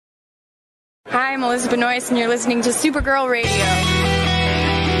Hi, I'm Elizabeth Noyce, and you're listening to Supergirl Radio.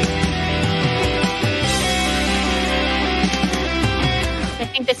 I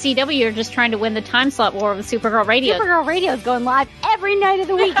think the CW are just trying to win the time slot war with Supergirl Radio. Supergirl Radio is going live every night of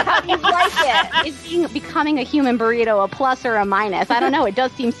the week. How do you like it? Is becoming a human burrito a plus or a minus? I don't know. It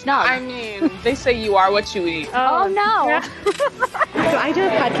does seem snug. I mean, they say you are what you eat. Oh no. So I do a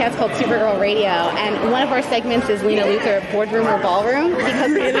podcast called Supergirl Radio, and one of our segments is Lena Luthor, Boardroom or Ballroom,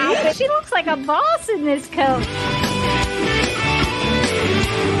 because Really? She looks like a boss in this coat.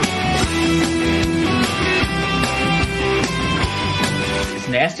 Is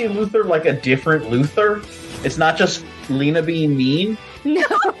Nasty Luthor like a different Luthor? It's not just Lena being mean? No.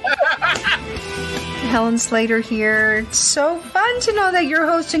 Helen Slater here. It's so fun to know that you're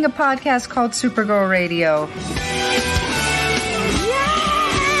hosting a podcast called Supergirl Radio.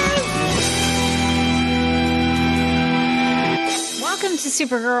 Welcome to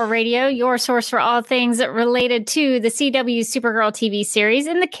Supergirl Radio, your source for all things related to the CW Supergirl TV series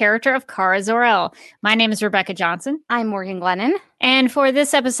and the character of Kara Zor-El. My name is Rebecca Johnson. I'm Morgan Glennon. And for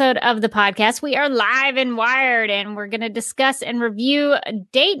this episode of the podcast, we are live and wired, and we're going to discuss and review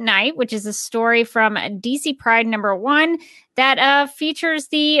Date Night, which is a story from DC Pride #1 that features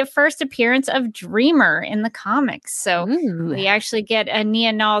the first appearance of Dreamer in the comics. So we actually get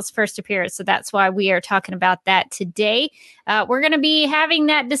Nia Nall's first appearance, so that's why we are talking about that today. We're going to be having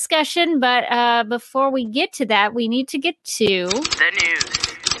that discussion, but before we get to that, we need to get to the news.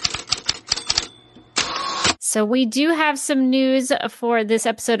 So we do have some news for this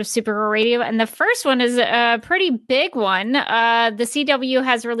episode of Supergirl Radio, and the first one is a pretty big one. The CW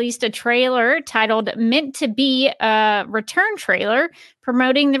has released a trailer titled Meant to Be a Return Trailer,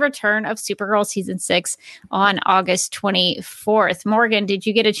 promoting the return of Supergirl Season 6 on August 24th. Morgan, did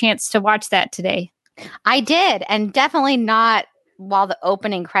you get a chance to watch that today? I did, and definitely not while the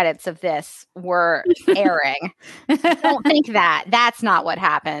opening credits of this were airing. Don't think that. That's not what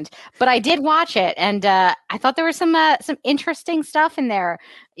happened. But I did watch it, and I thought there was some interesting stuff in there.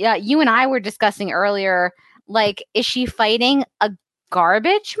 Yeah, you and I were discussing earlier, like, is she fighting a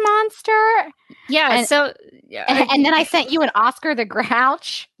garbage monster? Yeah, and then I sent you an Oscar the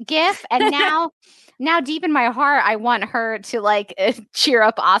Grouch gif, and now deep in my heart, I want her to like cheer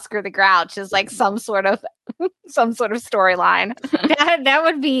up Oscar the Grouch as like some sort of storyline. That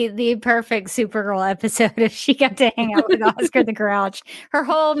would be the perfect Supergirl episode if she got to hang out with Oscar the Grouch. Her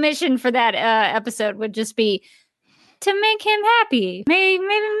whole mission for that episode would just be to make him happy. Maybe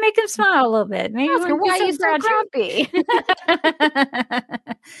make him smile a little bit. Maybe Oscar, why are you so grumpy?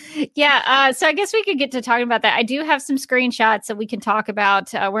 Yeah, so I guess we could get to talking about that. I do have some screenshots that we can talk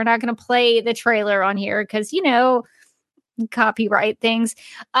about. We're not going to play the trailer on here because, you know, copyright things.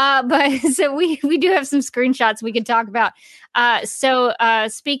 But so we do have some screenshots we can talk about. So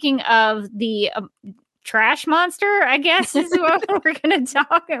speaking of the trash monster, I guess is what we're going to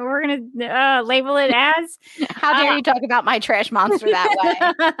talk. We're going to label it as. How dare you talk about my trash monster that way?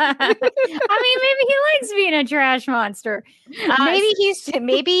 I mean, maybe he likes being a trash monster.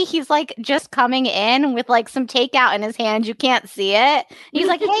 Maybe he's like just coming in with like some takeout in his hand. You can't see it. He's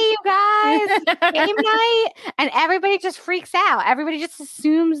like, "Hey, you guys, game night," and everybody just freaks out. Everybody just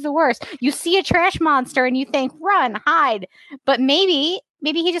assumes the worst. You see a trash monster and you think, "Run, hide," but maybe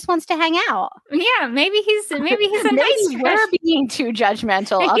he just wants to hang out. Yeah, maybe he's a nice trash. We're being too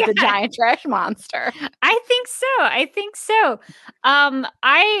judgmental of the giant trash monster. I think so.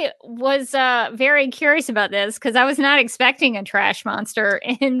 I was very curious about this because I was not expecting a trash monster.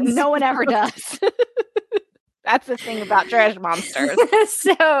 No one ever does. That's the thing about trash monsters.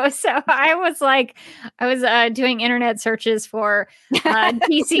 So I was doing internet searches for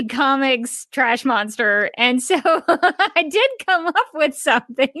DC Comics trash monster, and so I did come up with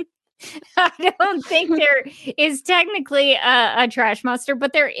something. I don't think there is technically a trash monster,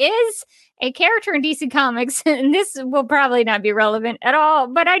 but there is a character in DC Comics, and this will probably not be relevant at all,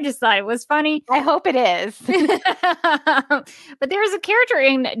 but I just thought it was funny. I hope it is. But there's a character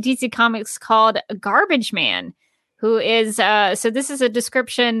in DC Comics called Garbage Man, who is, so this is a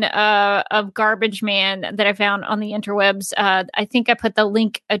description of Garbage Man that I found on the interwebs. I think I put the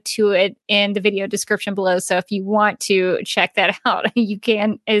link to it in the video description below. So if you want to check that out, you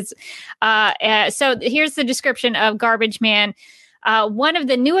can. So here's the description of Garbage Man. One of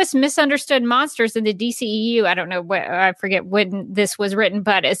the newest misunderstood monsters in the DCEU. I don't know I forget when this was written,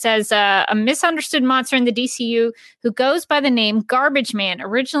 but it says a misunderstood monster in the DCU who goes by the name Garbage Man,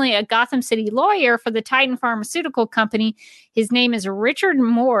 originally a Gotham City lawyer for the Titan Pharmaceutical Company. His name is Richard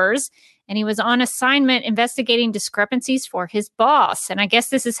Moores, and he was on assignment investigating discrepancies for his boss. And I guess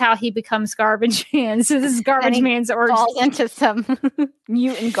this is how he becomes Garbage Man. So this is Garbage Man's origin. Falls into some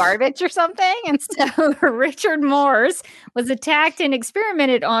mutant garbage or something. And so Richard Morse was attacked and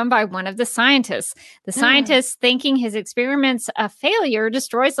experimented on by one of the scientists. The scientist, thinking his experiment's a failure,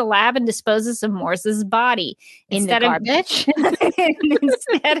 destroys the lab and disposes of Morse's body. Instead of garbage?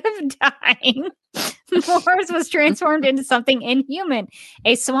 Instead of dying, Morse was transformed into something inhuman,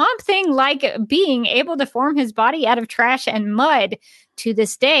 a swamp thing-like being able to form his body out of trash and mud. To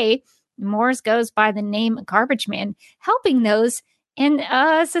this day, Morse goes by the name Garbage Man, helping those in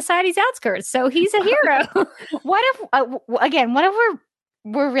society's outskirts. So he's a hero. What if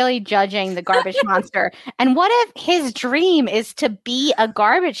we're really judging the garbage monster? And what if his dream is to be a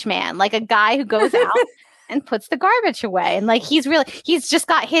garbage man, like a guy who goes out and puts the garbage away? And like he's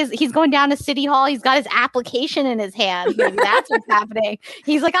going down to City Hall. He's got his application in his hand. Maybe that's what's happening.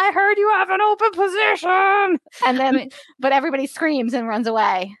 He's like, I heard you have an open position. And then, but everybody screams and runs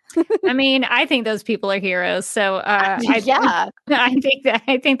away. I mean, I think those people are heroes. So I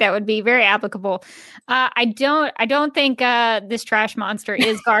think that would be very applicable. I don't think this trash monster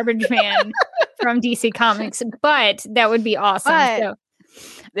is Garbage Man from DC Comics, but that would be awesome. It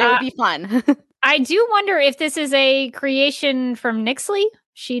would be fun. I do wonder if this is a creation from Nixley.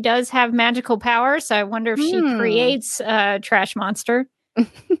 She does have magical powers, so I wonder if she creates a trash monster.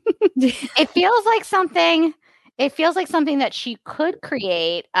 It feels like something that she could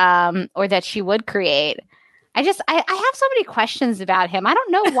create, or that she would create. I have so many questions about him. I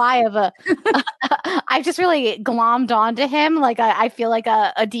don't know why I've just really glommed onto him. Like I feel like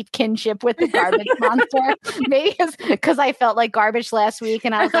a deep kinship with the garbage monster. Maybe because I felt like garbage last week,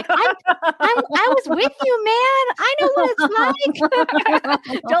 and I was like, I was with you, man. I know what it's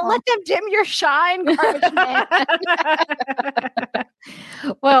like. Don't let them dim your shine, Garbage Man.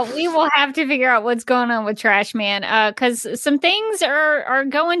 Well, we will have to figure out what's going on with Trash Man, because some things are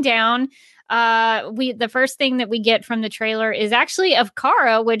going down. The first thing that we get from the trailer is actually of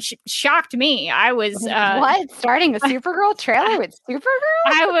Kara, which shocked me. I was starting a Supergirl trailer with Supergirl?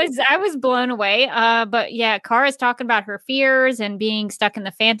 I was blown away. But yeah, Kara's talking about her fears and being stuck in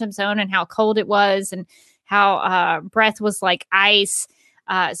the Phantom Zone and how cold it was and how breath was like ice.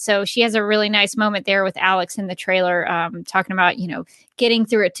 So she has a really nice moment there with Alex in the trailer, talking about, getting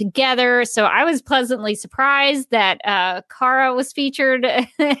through it together. So I was pleasantly surprised that Kara was featured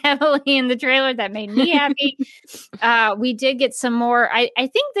heavily in the trailer. That made me happy. We did get some more. I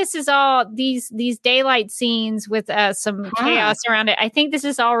think this is all these daylight scenes with some chaos around it. I think this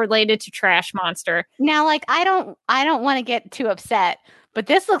is all related to Trash Monster. Now, like, I don't want to get too upset, but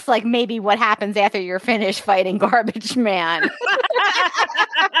this looks like maybe what happens after you're finished fighting Garbage Man.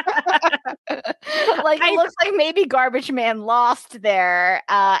 It looks like maybe Garbage Man lost there,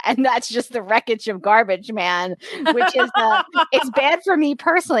 and that's just the wreckage of Garbage Man, which is it's bad for me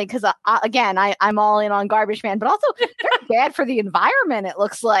personally because again I'm all in on Garbage Man, but also very bad for the environment. It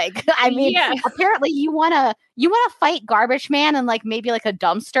looks like. I mean, apparently you wanna fight Garbage Man in like maybe like a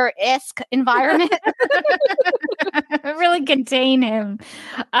dumpster-esque environment. Really contain him.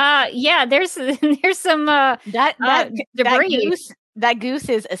 There's some debris. That goose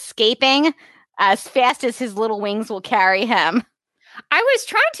is escaping as fast as his little wings will carry him. I was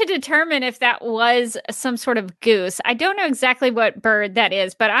trying to determine if that was some sort of goose. I don't know exactly what bird that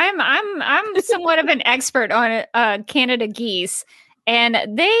is, but I'm somewhat of an expert on Canada geese, and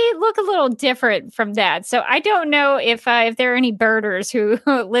they look a little different from that. So I don't know if there are any birders who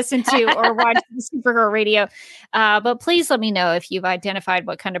listen to or watch Supergirl Radio. But please let me know if you've identified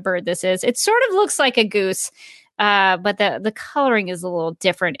what kind of bird this is. It sort of looks like a goose. But the coloring is a little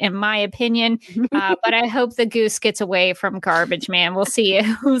different, in my opinion. But I hope the goose gets away from Garbage Man. We'll see.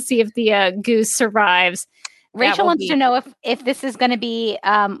 We'll see if the goose survives. Rachel wants to know if this is going to be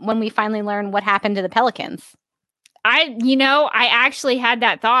when we finally learn what happened to the pelicans. I actually had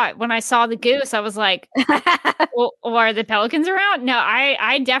that thought when I saw the goose. I was like, well, are the pelicans around? No,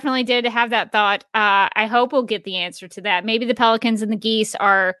 I definitely did have that thought. I hope we'll get the answer to that. Maybe the pelicans and the geese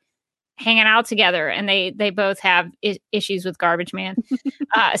are hanging out together and they both have issues with Garbage Man.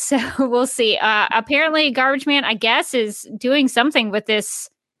 So we'll see. Apparently Garbage Man, I guess, is doing something with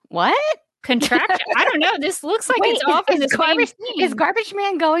this contraction. I don't know. This looks like it's off in the same scene. Is Garbage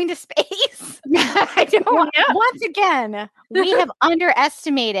Man going to space? I don't know. Once again, we have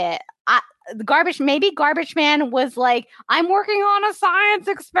underestimated Garbage Man was like, I'm working on a science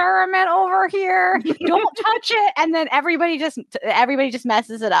experiment over here. Don't touch it. And then everybody just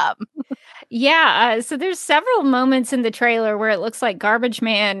messes it up. Yeah. So there's several moments in the trailer where it looks like Garbage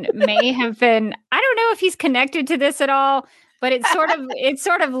Man may have been, I don't know if he's connected to this at all. but it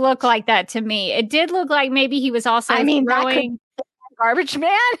sort of looked like that to me. It did look like maybe he was also throwing. Garbage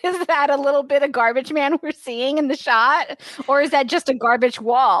man? Is that a little bit of garbage man we're seeing in the shot, or is that just a garbage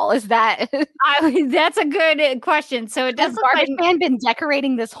wall? Is that? That's a good question. So it does look garbage like man been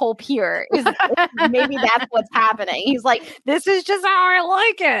decorating this whole pier. Maybe that's what's happening. He's like, this is just how I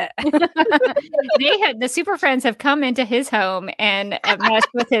like it. the Super Friends have come into his home and messed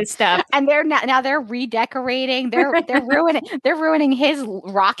with his stuff, and they're now they're redecorating. They're ruining his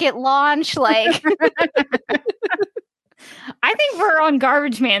rocket launch. Like. I think we're on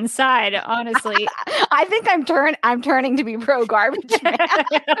Garbage Man's side, honestly. I think I'm turning to be pro Garbage Man.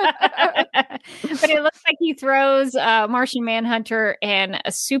 But it looks like he throws Martian Manhunter and a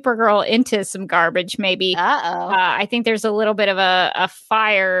Supergirl into some garbage, maybe. I think there's a little bit of a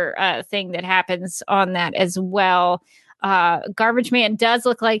fire thing that happens on that as well. Garbage Man does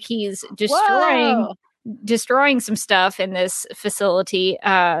look like he's destroying some stuff in this facility.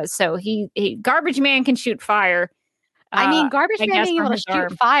 So he Garbage Man can shoot fire. I mean, Garbage Man being able to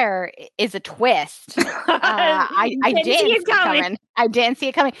shoot fire is a twist. I didn't see it coming. I didn't see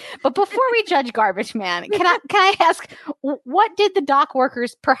it coming. But before we judge Garbage Man, can I ask, what did the dock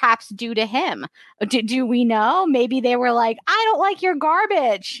workers perhaps do to him? Do we know? Maybe they were like, I don't like your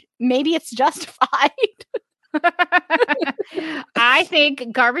garbage. Maybe it's justified. I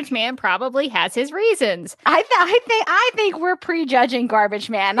think Garbage Man probably has his reasons. I think we're prejudging Garbage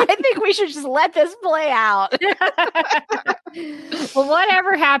Man. I think we should just let this play out. Well,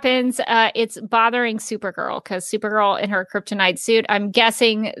 whatever happens, it's bothering Supergirl because Supergirl in her kryptonite suit. I'm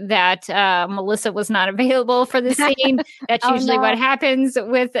guessing that Melissa was not available for the scene. That's usually what happens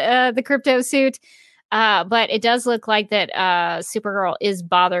with the crypto suit. But it does look like that Supergirl is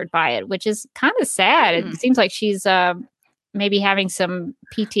bothered by it, which is kind of sad. It seems like she's maybe having some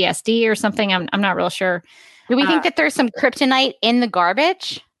PTSD or something. I'm not real sure. Do we think that there's some kryptonite in the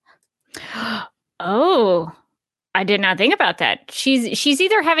garbage? Oh, I did not think about that. She's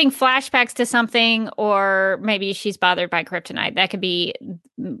either having flashbacks to something or maybe she's bothered by kryptonite. That could be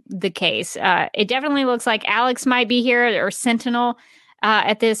the case. It definitely looks like Alex might be here or Sentinel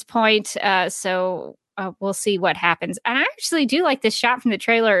at this point. So we'll see what happens. And I actually do like this shot from the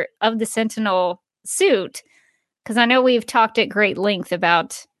trailer of the Sentinel suit because I know we've talked at great length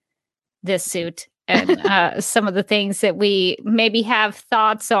about this suit and some of the things that we maybe have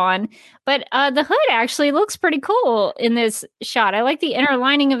thoughts on. But the hood actually looks pretty cool in this shot. I like the inner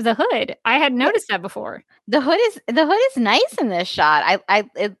lining of the hood. I hadn't noticed that before. The hood is nice in this shot.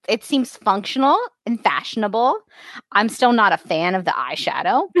 It seems functional and fashionable. I'm still not a fan of the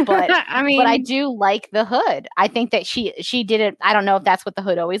eyeshadow, but but I do like the hood. I think that she did it. I don't know if that's what the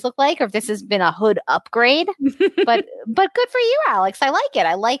hood always looked like or if this has been a hood upgrade. but good for you, Alex. I like it.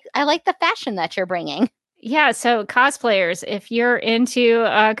 I like the fashion that you're bringing. Yeah, so cosplayers, if you're into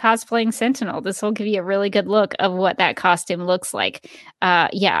cosplaying Sentinel, this will give you a really good look of what that costume looks like.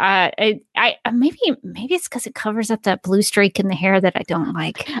 I maybe it's because it covers up that blue streak in the hair that I don't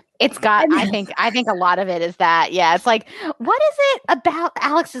like. It's got. I think a lot of it is that. Yeah, it's like, what is it about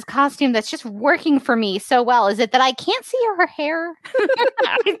Alex's costume that's just working for me so well? Is it that I can't see her hair?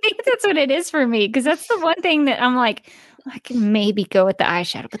 I think that's what it is for me because that's the one thing that I'm like, I can maybe go with the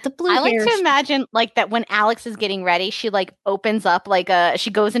eyeshadow, but the blue hair. I like to imagine like that when Alex is getting ready, she like opens up she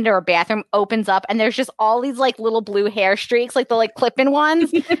goes into her bathroom, opens up, and there's just all these like little blue hair streaks, like the like clip-in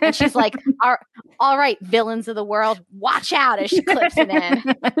ones, and she's like, "All right, villains of the world, watch out!" As she clips it in.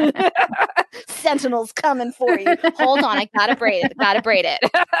 Sentinel's coming for you. Hold on, I gotta braid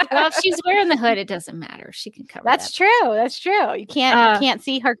it. Well, if she's wearing the hood, it doesn't matter. She can cover. That's true. You can't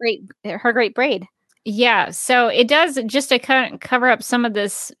see her great braid. Yeah, so it does just to cover up some of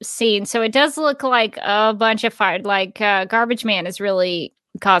this scene. So it does look like a bunch of fire. Like Garbage Man is really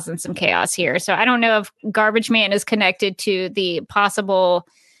causing some chaos here. So I don't know if Garbage Man is connected to the possible.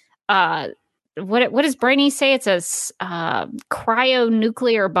 What does Brainy say? It's a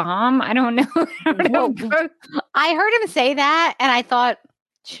cryonuclear bomb. I don't know. I heard him say that, and I thought,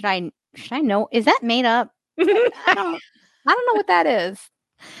 should I know? Is that made up? I don't know what that is.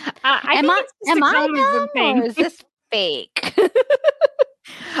 Am I dumb or is this fake?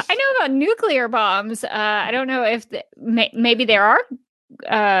 I know about nuclear bombs. I don't know if maybe there are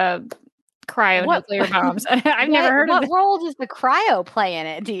cryonuclear bombs. I've never heard of it. What role does the cryo play in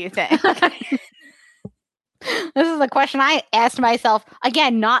it, do you think? This is a question I asked myself,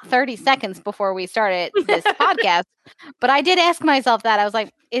 again, not 30 seconds before we started this podcast, but I did ask myself that. I was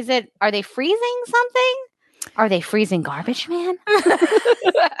like, are they freezing something? Are they freezing Garbage Man?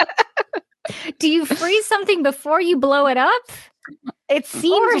 Do you freeze something before you blow it up? It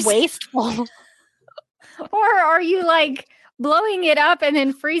seems wasteful. Or are you like blowing it up and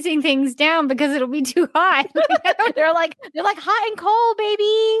then freezing things down because it'll be too hot. they're like hot and cold, baby.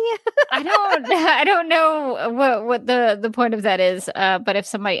 I don't know what the point of that is. But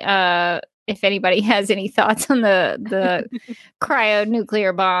if anybody has any thoughts on the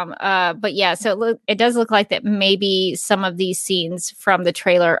cryonuclear bomb, but yeah, so it does look like that maybe some of these scenes from the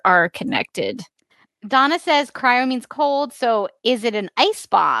trailer are connected. Donna says cryo means cold, so is it an ice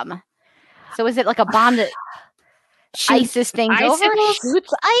bomb? So is it like a bomb that ices things over,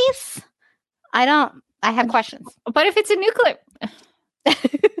 shoots ice? I have questions. But if it's a nuclear,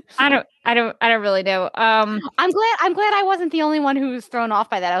 I don't really know. I'm glad I wasn't the only one who was thrown off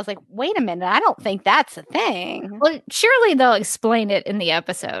by that. I was like, wait a minute, I don't think that's a thing. Well, surely they'll explain it in the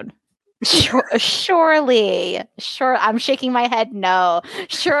episode. Surely. I'm shaking my head. No,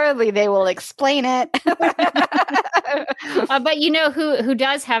 surely they will explain it. But you know who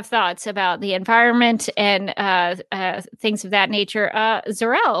does have thoughts about the environment and things of that nature?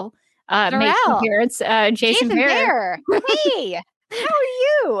 Zor-El makes an appearance. Jason Bear. Hey, how are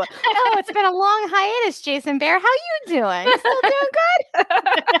you? Oh, it's been a long hiatus, Jason Bear. How you doing? Still doing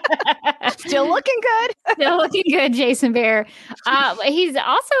good? Still looking good? Still looking good, Jason Bear. He's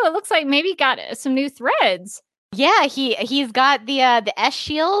also, it looks like, maybe got some new threads. Yeah, he's got the S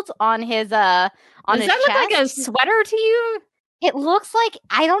shield on his on Does his that chest. look like a sweater to you? It looks like,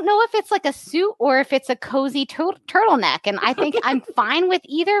 I don't know if it's like a suit or if it's a cozy turtleneck, and I think I'm fine with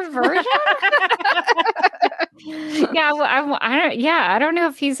either version. Yeah, well, I don't know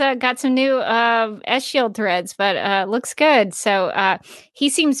if he's got some new S shield threads, but looks good. So he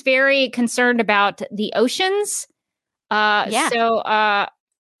seems very concerned about the oceans. Yeah. So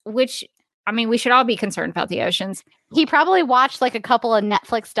which, I mean, we should all be concerned about the oceans. He probably watched like a couple of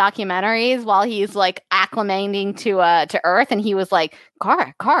Netflix documentaries while he's like acclimating to Earth, and he was like,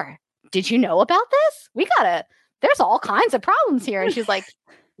 Car, did you know about this? There's all kinds of problems here. And she's like,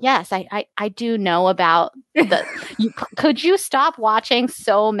 yes, I do know about could you stop watching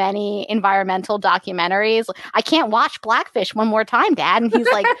so many environmental documentaries? I can't watch Blackfish one more time, Dad. And he's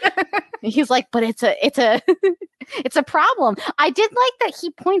like, but it's a it's a problem. I did like that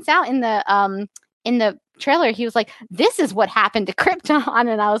he points out in the trailer, he was like, this is what happened to Krypton.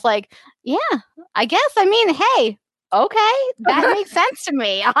 And I was like, yeah, I guess. I mean, hey, okay, that makes sense to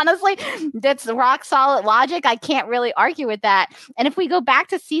me. Honestly, that's rock solid logic. I can't really argue with that. And if we go back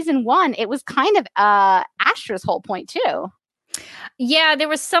to season 1, it was kind of Astra's whole point too. Yeah, there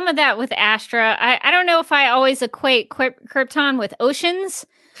was some of that with Astra. I don't know if I always equate Krypton with oceans.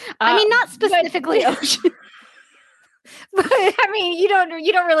 I mean, not specifically oceans. But I mean, you don't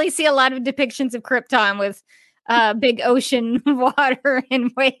really see a lot of depictions of Krypton with big ocean water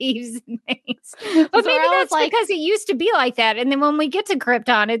and waves and things. But maybe that's because it used to be like that. And then when we get to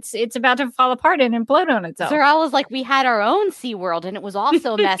Krypton, it's about to fall apart and implode on itself. Zor-El was like, we had our own SeaWorld and it was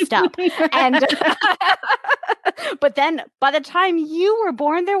also messed up. And but then by the time you were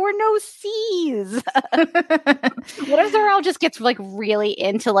born, there were no seas. What if Zor-El just gets like really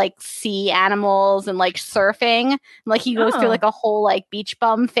into like sea animals and like surfing? Like he goes through like a whole like beach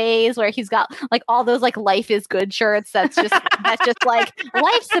bum phase where he's got like all those like life is good shirts. That's just like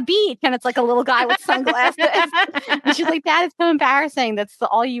life's a beach, and it's like a little guy with sunglasses. And she's like, that is so embarrassing. That's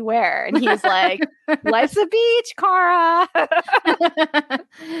all you wear. And he's like, life's a beach, Kara.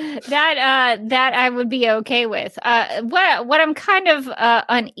 That I would be okay with. What I'm kind of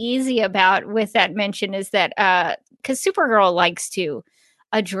uneasy about with that mention is that because Supergirl likes to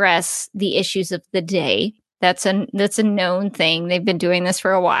address the issues of the day. That's a known thing. They've been doing this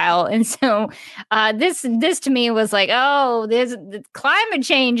for a while, and so this to me was like, oh, there's climate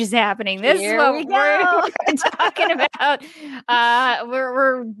change is happening. This is what we're talking about.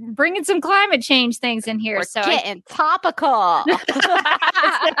 We're bringing some climate change things in here. We're getting topical. So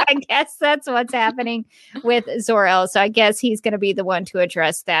I guess that's what's happening with Zor-El. So I guess he's going to be the one to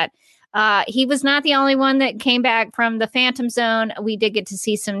address that. He was not the only one that came back from the Phantom Zone. We did get to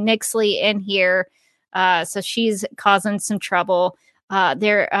see some Nixley in here. So she's causing some trouble.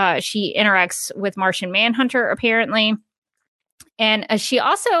 She interacts with Martian Manhunter, apparently. And she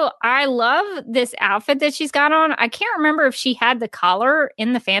also, I love this outfit that she's got on. I can't remember if she had the collar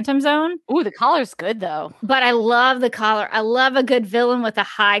in the Phantom Zone. Ooh, the collar's good though. But I love the collar. I love a good villain with a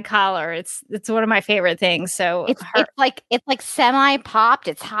high collar. It's one of my favorite things. So it's like semi popped.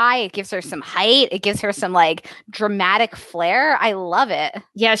 It's high. It gives her some height. It gives her some like dramatic flair. I love it.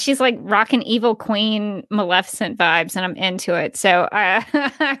 Yeah, she's like rocking Evil Queen Maleficent vibes, and I'm into it. So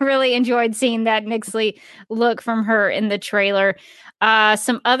I really enjoyed seeing that Nixley look from her in the trailer.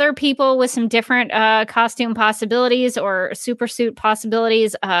 Some other people with some different costume possibilities or super suit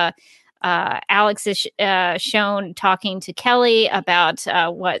possibilities. Alex is shown talking to Kelly about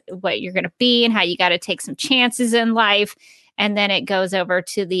what you're going to be and how you got to take some chances in life. And then it goes over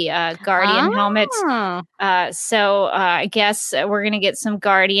to the Guardian helmet. So I guess we're going to get some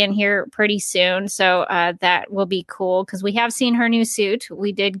Guardian here pretty soon. So that will be cool because we have seen her new suit.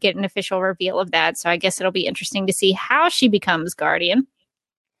 We did get an official reveal of that. So I guess it'll be interesting to see how she becomes Guardian.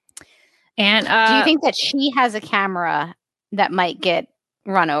 And do you think that she has a camera that might get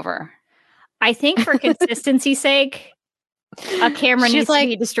run over? I think for consistency's sake, a camera needs to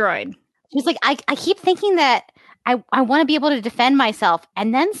be destroyed. She's like, I keep thinking that I want to be able to defend myself.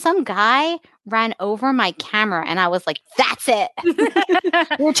 And then some guy ran over my camera and I was like, that's it.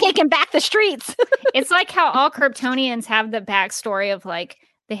 We're taking back the streets. It's like how all Kryptonians have the backstory of like,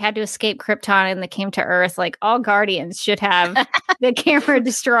 they had to escape Krypton and they came to Earth. Like all Guardians should have the camera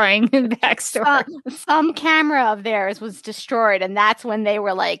destroying backstory. Some camera of theirs was destroyed. And that's when they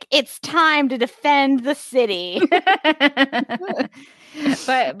were like, it's time to defend the city.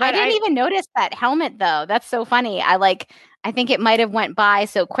 But I didn't even notice that helmet though. That's so funny. I think it might have went by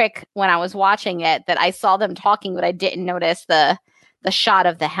so quick when I was watching it that I saw them talking, but I didn't notice the shot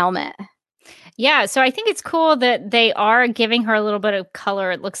of the helmet. Yeah, so I think it's cool that they are giving her a little bit of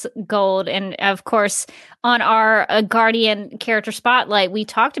color. It looks gold. And of course, on our Guardian character spotlight, we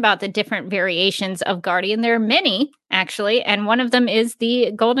talked about the different variations of Guardian. There are many, actually, and one of them is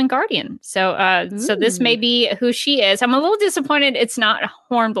the Golden Guardian. So so this may be who she is. I'm a little disappointed it's not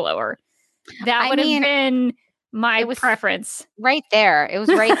Hornblower. That would have been my preference. Right there. It was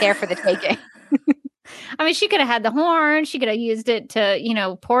right there for the taking. I mean, she could have had the horn. She could have used it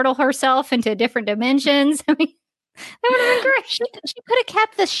to, portal herself into different dimensions. I mean, that would have been great. She could have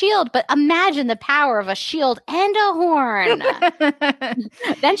kept the shield, but imagine the power of a shield and a horn.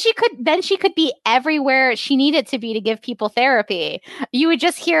 Then she could be everywhere she needed to be to give people therapy. You would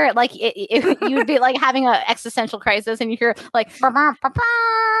just hear it like you would be like having an existential crisis, and you hear like,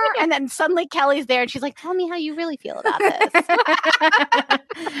 and then suddenly Kelly's there, and she's like, "Tell me how you really feel about this."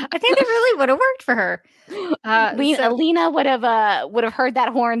 I think it really would have worked for her. Lena would have heard that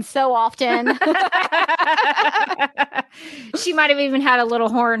horn so often. She might have even had a little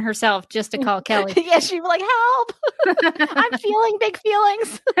horn herself just to call Kelly. Yeah, she'd be like, "Help! I'm feeling big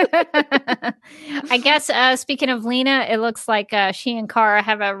feelings." I guess speaking of Lena, it looks like she and Kara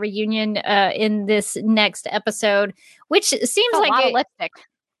have a reunion in this next episode, which seems like a lot of lipstick.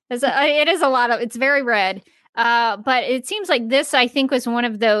 It is a lot of. It's very red. But it seems like this, I think, was one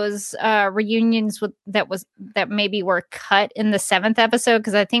of those reunions that maybe were cut in the 7th episode,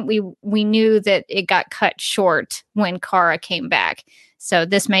 because I think we knew that it got cut short when Kara came back. So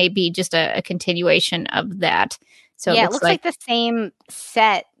this may be just a continuation of that. So yeah, it looks like the same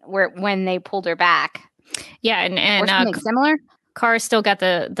set when they pulled her back. Yeah, and or something similar. Kara still got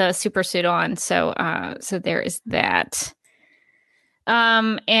the super suit on, so there is that.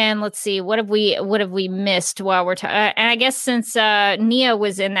 And let's see, what have we missed while we're talking? And I guess since Nia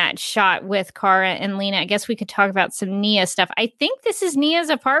was in that shot with Kara and Lena, I guess we could talk about some Nia stuff. I think this is Nia's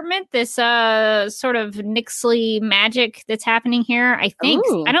apartment, this sort of Nixley magic that's happening here. I think.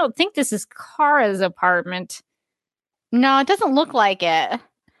 Ooh. I don't think this is Kara's apartment. No, it doesn't look like it.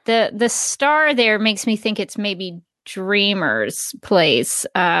 The star there makes me think it's maybe Dreamer's place,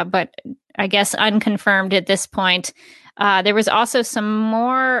 but I guess unconfirmed at this point. There was also some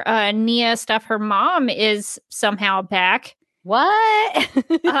more Nia stuff. Her mom is somehow back. What?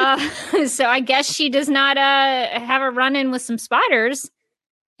 So I guess she does not have a run-in with some spiders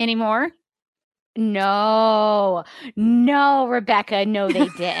anymore. No, Rebecca. No, they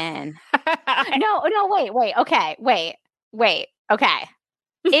didn't. No, wait. Okay, wait. Okay.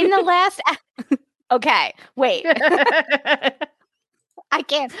 In the last... okay, wait. I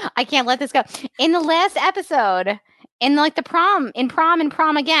can't let this go. In the last episode... In like the prom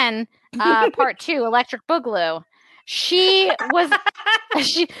again, part 2, Electric Boogaloo. She was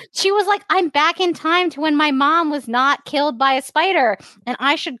like, I'm back in time to when my mom was not killed by a spider, and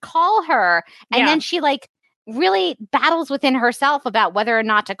I should call her. And then she like really battles within herself about whether or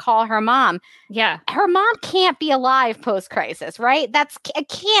not to call her mom. Yeah, her mom can't be alive post-crisis, right?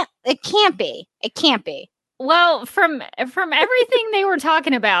 It can't be. Well, from everything they were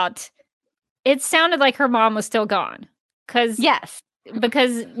talking about, it sounded like her mom was still gone.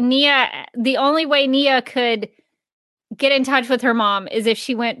 Because Nia, the only way Nia could get in touch with her mom is if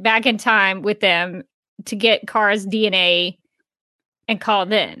she went back in time with them to get Kara's DNA and call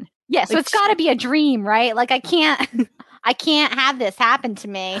then. Yeah, so it's got to be a dream, right? Like I can't I can't have this happen to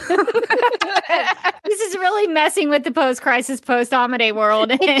me. This is really messing with the post-crisis, post-Amadeus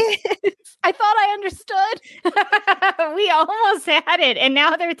world. I thought I understood. We almost had it, and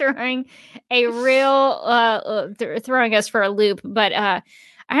now they're throwing a real throwing us for a loop. But I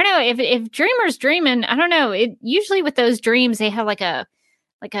don't know if Dreamer's dreaming. I don't know. It usually with those dreams they have like a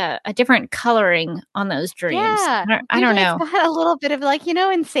different coloring on those dreams. Yeah, I don't know. It's got a little bit of like,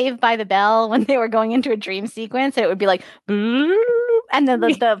 in Saved by the Bell when they were going into a dream sequence, it would be like, and then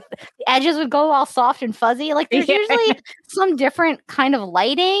the edges would go all soft and fuzzy. Like there's usually some different kind of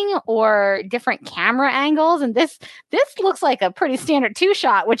lighting or different camera angles, and this looks like a pretty standard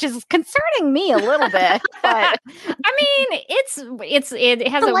 2-shot, which is concerning me a little bit. But I mean, it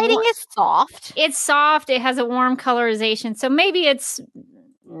has the lighting is soft. It's soft. It has a warm colorization, so maybe it's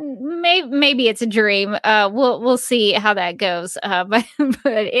a dream. We'll see how that goes. But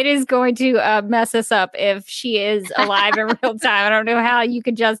it is going to mess us up if she is alive in real time. I don't know how you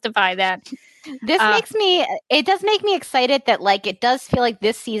could justify that. This does make me excited that like it does feel like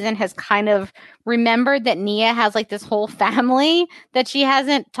this season has kind of remembered that Nia has like this whole family that she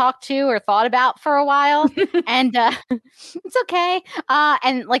hasn't talked to or thought about for a while. And it's okay.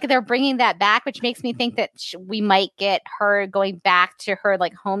 And like they're bringing that back, which makes me think that we might get her going back to her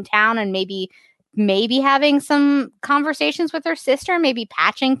like hometown and maybe having some conversations with her sister, maybe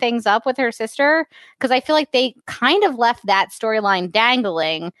patching things up with her sister. Because I feel like they kind of left that storyline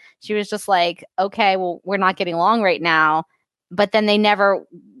dangling. She was just like, okay, well, we're not getting along right now. But then they never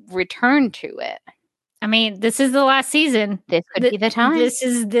returned to it. I mean, this is the last season. This could be the time. This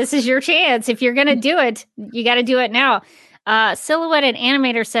is your chance. If you're going to do it, you got to do it now. Silhouetted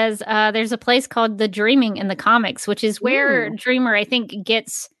Animator says there's a place called The Dreaming in the comics, which is where Dreamer, I think,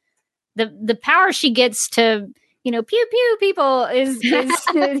 gets the power she gets to, pew pew people is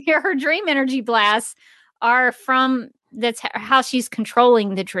her dream energy blasts are from, that's how she's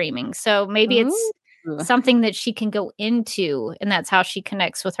controlling the dreaming. So maybe it's something that she can go into, and that's how she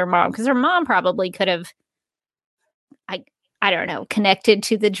connects with her mom, because her mom probably could have, I don't know, connected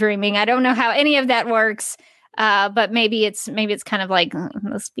to the dreaming. I don't know how any of that works. But maybe it's kind of like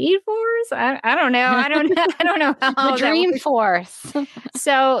the Speed Force. I don't know. I don't know how the Dream Force.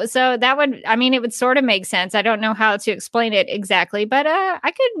 So that would, I mean, it would sort of make sense. I don't know how to explain it exactly, but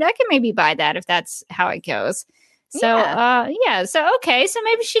I could maybe buy that if that's how it goes. So So okay. So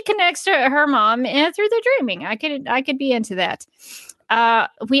maybe she connects to her mom through the dreaming. I could be into that.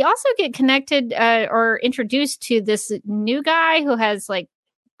 We also get connected or introduced to this new guy who has like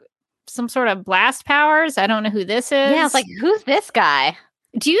some sort of blast powers. I don't know who this is. Yeah, it's like, who's this guy?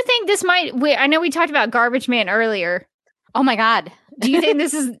 Do you think this might? I know we talked about Garbage Man earlier. Oh my god! Do you think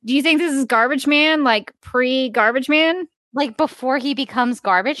this is Garbage Man, like pre-Garbage Man, like before he becomes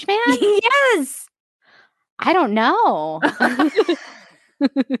Garbage Man? Yes. I don't know.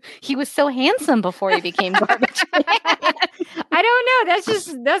 He was so handsome before he became Garbage Man. I don't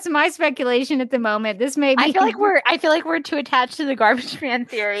know. That's my speculation at the moment. This may be. I feel like we're too attached to the Garbage Man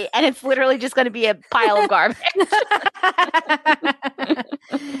theory, and it's literally just going to be a pile of garbage.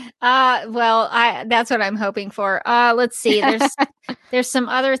 Well, that's what I'm hoping for. Let's see. There's some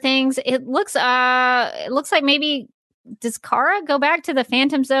other things. It looks like maybe does Kara go back to the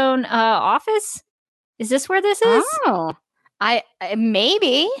Phantom Zone office? Is this where this is? Oh.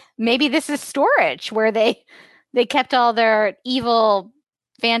 Maybe this is storage where they kept all their evil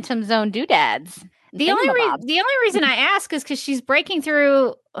Phantom Zone doodads. The only reason I ask is because she's breaking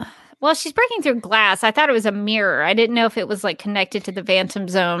through. Well, she's breaking through glass. I thought it was a mirror. I didn't know if it was like connected to the Phantom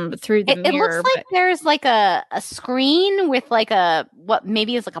Zone through the mirror. It looks like there's like a screen with like what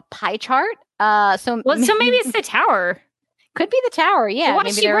maybe is like a pie chart. So maybe it's the tower. Could be the tower. Yeah. Why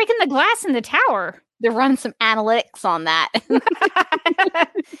is she breaking the glass in the tower? They're running some analytics on that.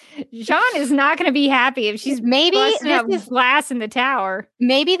 John is not going to be happy if she's glass in the tower.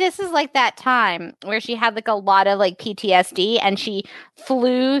 Maybe this is like that time where she had like a lot of like PTSD and she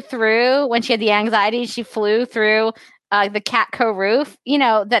flew through when she had the anxiety. She flew through the Catco roof,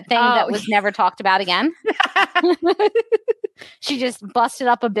 that thing that was never talked about again. She just busted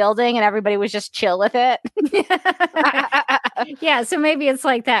up a building and everybody was just chill with it. Yeah, so maybe it's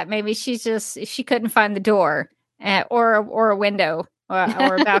like that. Maybe she couldn't find the door or a window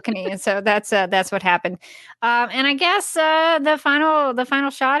or a balcony, and so that's what happened. And I guess the final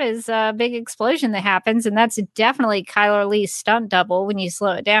shot is a big explosion that happens, and that's definitely Kyler Lee's stunt double when you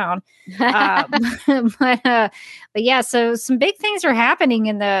slow it down. But yeah, so some big things are happening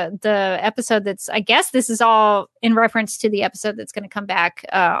in the episode. That's, I guess this is all in reference to the episode that's going to come back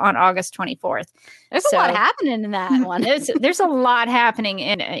on August 24th. There's a lot happening in that one. There's a lot happening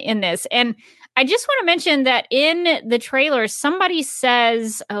in this, and I just want to mention that in the trailer, somebody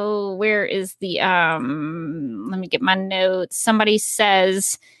says, "Oh, where is the?" Let me get my notes. Somebody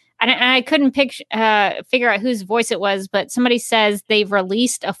says, I couldn't figure out whose voice it was, but somebody says they've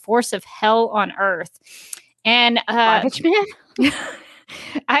released a force of hell on Earth, and Garbage Man.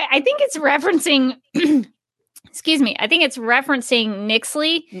 I think it's referencing. Excuse me. I think it's referencing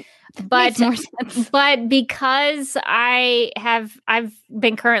Nixley. Makes more sense. But because I've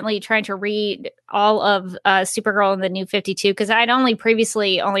been currently trying to read all of Supergirl and the New 52, because I'd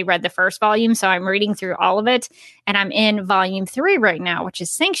previously only read the first volume, so I'm reading through all of it, and I'm in volume 3 right now, which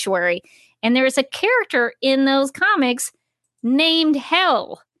is Sanctuary, and there's a character in those comics named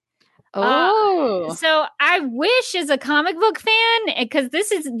Hell. Oh, so I wish, as a comic book fan, because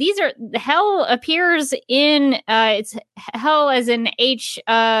Hell appears in it's Hell as in H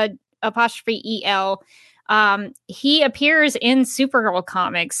apostrophe EL. He appears in Supergirl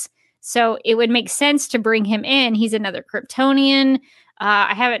comics, so it would make sense to bring him in. He's another Kryptonian.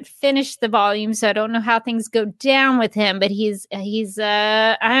 I haven't finished the volume, so I don't know how things go down with him. But he's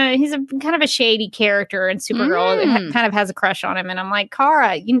a kind of a shady character, and Supergirl kind of has a crush on him. And I'm like,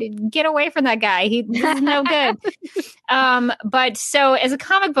 Kara, you need to get away from that guy. He's no good. But so as a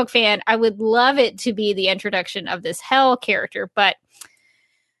comic book fan, I would love it to be the introduction of this Hell character, but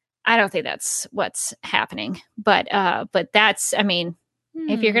I don't think that's what's happening. But that's, I mean,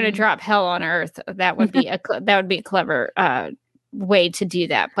 if you're going to drop Hell on Earth, that would be a clever way to do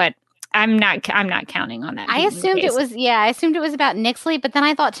that, but I'm not counting on that. I assumed it was about Nixley, but then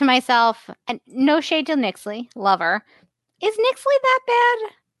I thought to myself, and no shade to Nixley, love her. Is Nixley that bad?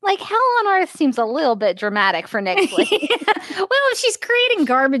 Like, Hell on Earth seems a little bit dramatic for Nixley. Well, if she's creating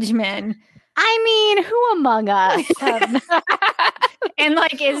garbage men, I mean, who among us and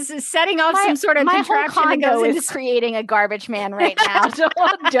like is setting off some sort of contraption that goes is creating a garbage man right now.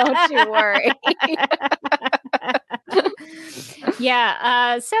 Don't you worry.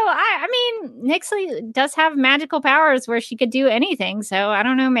 Yeah. So I mean, Nixley does have magical powers where she could do anything. So I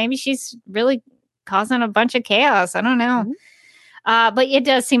don't know. Maybe she's really causing a bunch of chaos. I don't know. Mm-hmm. But it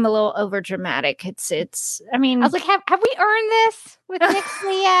does seem a little over dramatic. It's. I mean, I was like, have we earned this with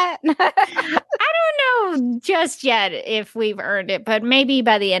Nixley yet? I don't know just yet if we've earned it, but maybe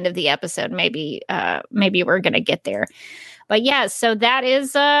by the end of the episode, maybe we're gonna get there. But yeah, so that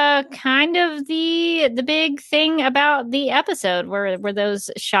is kind of the big thing about the episode were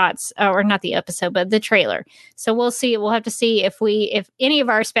those shots, or not the episode, but the trailer. So we'll see. We'll have to see if any of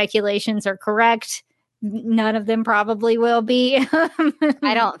our speculations are correct. None of them probably will be.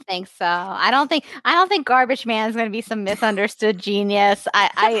 I don't think so. I don't think Garbage Man is going to be some misunderstood genius.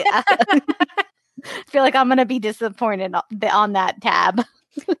 I feel like I'm going to be disappointed on that tab.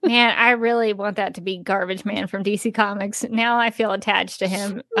 Man, I really want that to be Garbage Man from DC Comics. Now I feel attached to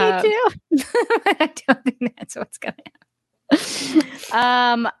him. Me too. I don't think that's what's going to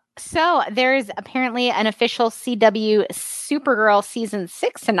happen. So there's apparently an official CW Supergirl season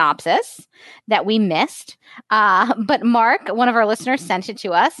 6 synopsis that we missed. But Mark, one of our listeners, sent it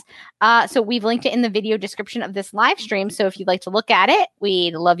to us. So we've linked it in the video description of this live stream. So if you'd like to look at it,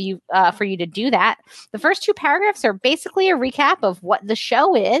 we'd love for you to do that. The first 2 paragraphs are basically a recap of what the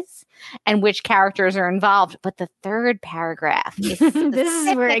show is and which characters are involved. But the 3rd paragraph is this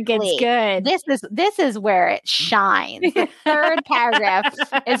is where it gets good. This is where it shines. The 3rd paragraph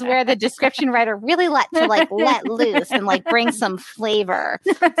is where the description writer really let loose and like bring some flavor.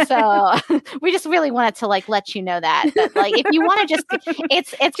 So we just really wanted to like let you know that like if you want to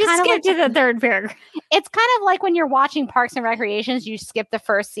it's just kind of skip like to the 3rd paragraph. It's kind of like when you're watching Parks and Recreations, you skip the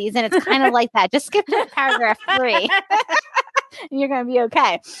first season. It's kind of like that. Just skip to paragraph 3. And you're going to be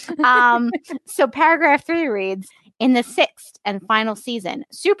okay. So paragraph 3 reads, in the 6th and final season,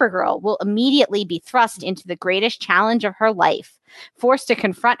 Supergirl will immediately be thrust into the greatest challenge of her life, forced to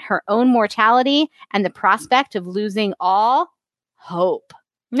confront her own mortality and the prospect of losing all hope.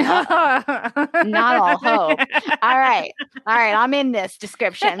 Not all hope. All right. I'm in this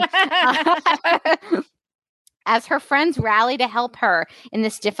description. As her friends rally to help her in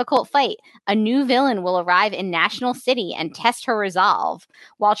this difficult fight, a new villain will arrive in National City and test her resolve.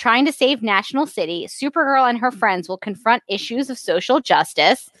 While trying to save National City, Supergirl and her friends will confront issues of social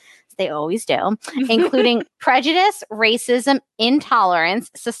justice, as they always do, including prejudice, racism, intolerance,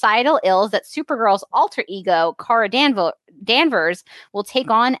 societal ills that Supergirl's alter ego, Kara Danvers, will take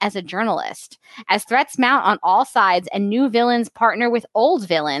on as a journalist. As threats mount on all sides and new villains partner with old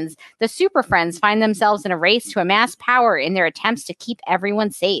villains, the Super Friends find themselves in a race to amass power in their attempts to keep everyone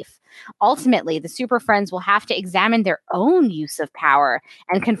safe. Ultimately, the Super Friends will have to examine their own use of power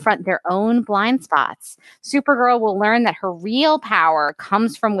and confront their own blind spots. Supergirl will learn that her real power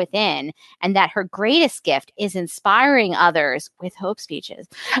comes from within and that her greatest gift is inspiring others with hope speeches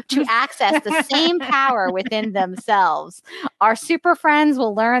to access the same power within themselves. Our Super Friends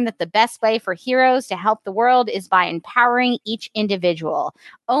will learn that the best way for heroes to help the world is by empowering each individual.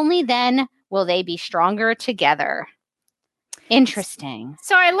 Only then will they be stronger together. Interesting.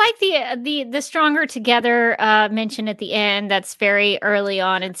 So I like the stronger together mention at the end. That's very early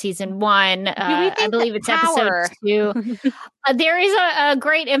on in season 1. I believe it's power. episode 2. There is a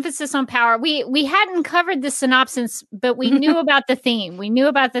great emphasis on power. We hadn't covered the synopsis, but we knew about the theme. We knew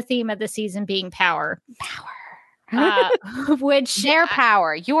about the theme of the season being power. Which their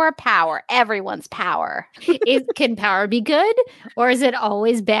power, your power, everyone's power. Can power be good or is it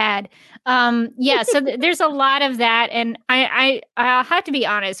always bad? So there's a lot of that, and I'll have to be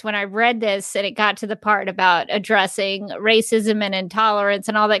honest. When I read this and it got to the part about addressing racism and intolerance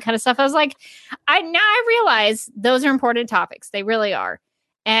and all that kind of stuff, I was like, I realize those are important topics. They really are.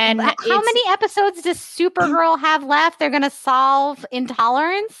 And how many episodes does Supergirl have left? They're going to solve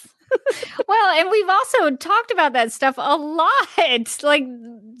intolerance. Well, and we've also talked about that stuff a lot. Like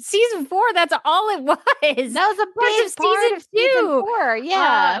season 4, that's all it was. That was a big part of season 4.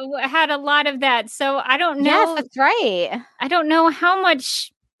 Yeah, had a lot of that. So I don't know. Yes, that's right. I don't know how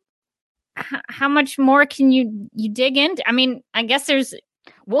much more can you dig into. I mean, I guess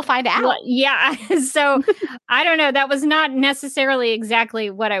we'll find out. Well, yeah. So I don't know. That was not necessarily exactly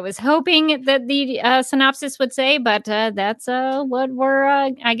what I was hoping that the synopsis would say, but that's what we're,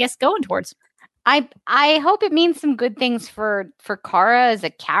 I guess, going towards. I hope it means some good things for Kara as a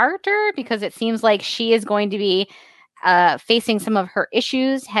character, because it seems like she is going to be facing some of her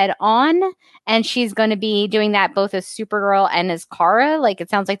issues head on, and she's going to be doing that both as Supergirl and as Kara. Like,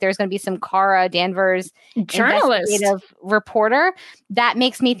 it sounds like there's going to be some Kara Danvers investigative reporter. That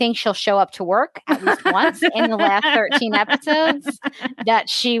makes me think she'll show up to work at least once in the last 13 episodes, that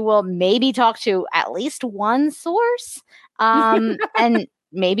she will maybe talk to at least one source, and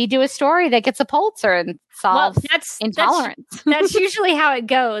maybe do a story that gets a Pulitzer and solves intolerance. That's usually how it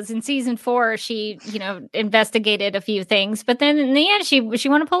goes. In season 4, she, investigated a few things, but then in the end, she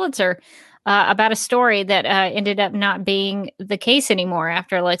won a Pulitzer about a story that ended up not being the case anymore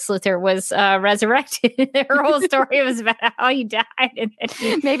after Lex Luthor was resurrected. Her whole story was about how he died. And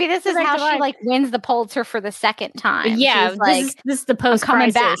maybe this is how she wins the Pulitzer for the second time. Yeah, she's like, this is the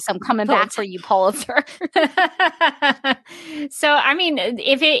post-crisis. I'm coming back for you, Pulitzer. So, I mean,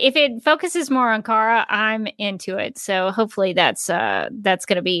 if it focuses more on Kara, I'm into it. So hopefully that's going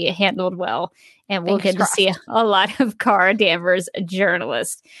to be handled well, and we'll get to see a lot of Kara Danvers,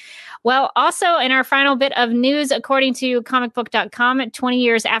 journalist. Well, also in our final bit of news, according to comicbook.com, 20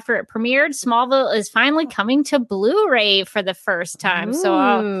 years after it premiered, Smallville is finally coming to Blu-ray for the first time. Ooh. So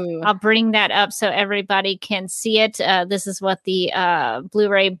I'll bring that up so everybody can see it. This is what the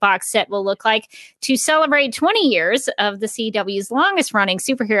Blu-ray box set will look like. To celebrate 20 years of the CW's longest running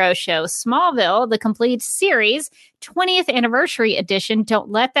superhero show, Smallville, the complete series, 20th anniversary edition.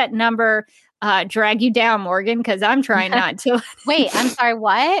 Don't let that number drag you down, Morgan, because I'm trying not to. Wait, I'm sorry,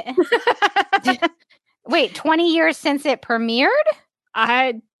 what? Wait, 20 years since it premiered?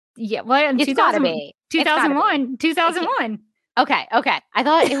 It's gotta be. 2001. 2001. Okay. I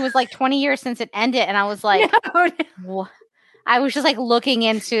thought it was like 20 years since it ended, and I was like, no. I was just like looking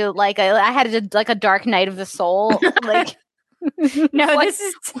into I had a dark night of the soul. Like, no, this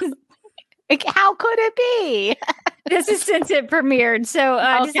is. Like, how could it be? This is since it premiered. So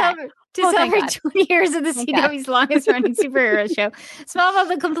to celebrate 20 years of the CW's longest running superhero show, Smallville,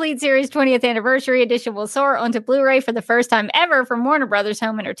 the complete series 20th anniversary edition, will soar onto Blu-ray for the first time ever from Warner Brothers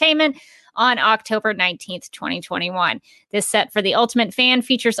Home Entertainment on October 19th, 2021. This set for the ultimate fan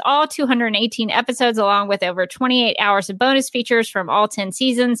features all 218 episodes, along with over 28 hours of bonus features from all 10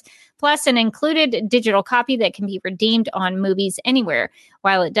 seasons, plus an included digital copy that can be redeemed on Movies Anywhere.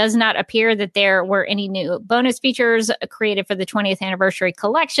 While it does not appear that there were any new bonus features created for the 20th anniversary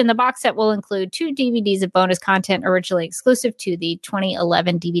collection, the box set will include 2 DVDs of bonus content originally exclusive to the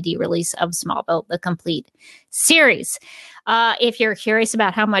 2011 DVD release of Smallville, the complete series. If you're curious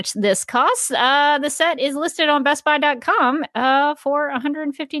about how much this costs, the set is listed on bestbuy.com for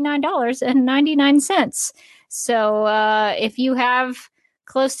 $159.99. So if you have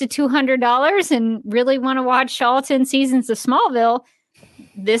close to $200 and really want to watch all 10 seasons of Smallville,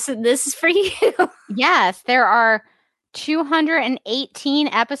 this is for you. Yes, there are 218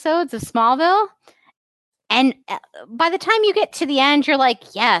 episodes of Smallville, And by the time you get to the end, you're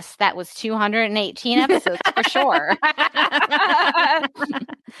like, yes, that was 218 episodes for sure.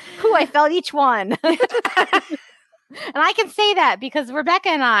 Who I felt each one. And I can say that because Rebecca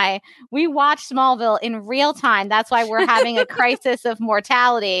and we watched Smallville in real time. That's why we're having a crisis of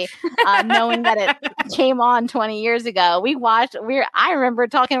mortality, knowing that it came on 20 years ago. I remember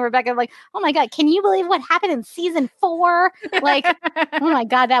talking to Rebecca like, oh my God, can you believe what happened in season 4? Like, oh my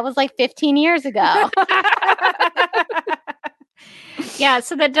God, that was like 15 years ago. Yeah,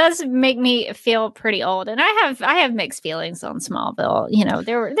 so that does make me feel pretty old, and I have mixed feelings on Smallville. You know,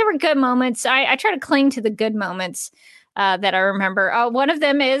 there were good moments. I try to cling to the good moments that I remember. One of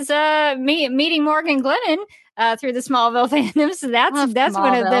them is me meeting Morgan Glennon through the Smallville fandom. So that's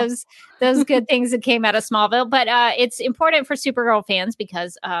one of those good things that came out of Smallville. But it's important for Supergirl fans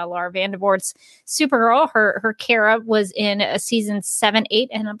because Laura Vandervoort's Supergirl, her Kara was in season 7, 8,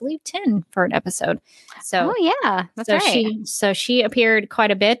 and I believe 10 for an episode. So that's right. She appeared quite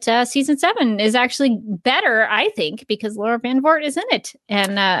a bit. Season 7 is actually better, I think, because Laura Vandervoort is in it,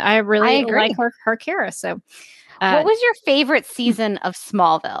 and I really like her Kara. So, what was your favorite season of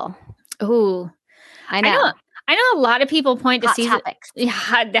Smallville? Ooh, I know a lot of people point to season topics.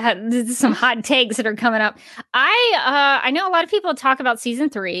 Yeah, some hot takes that are coming up. I know a lot of people talk about season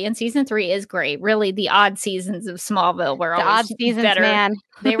 3, and season 3 is great. Really, the odd seasons of Smallville were always better. Man.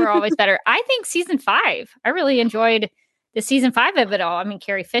 They were always better. I think season 5. I really enjoyed the season 5 of it all. I mean,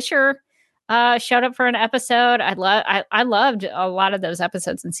 Carrie Fisher showed up for an episode. I loved a lot of those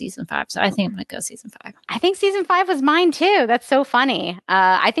episodes in season 5. So I think I'm going to go season 5. I think season 5 was mine too. That's so funny.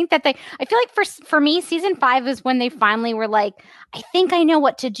 I think that I feel like for me, season 5 is when they finally were like, I think I know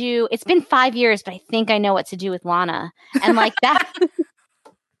what to do. It's been 5 years, but I think I know what to do with Lana. And like that.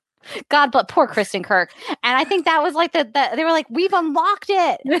 God, but poor Kristen Kirk. And I think that was like they were like, we've unlocked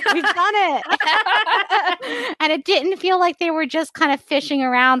it. We've done it. And it didn't feel like they were just kind of fishing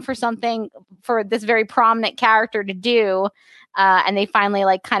around for something for this very prominent character to do. And they finally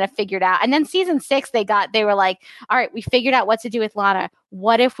like kind of figured out. And then season 6, they were like, all right, we figured out what to do with Lana.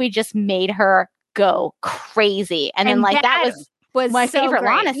 What if we just made her go crazy? And then like that was my favorite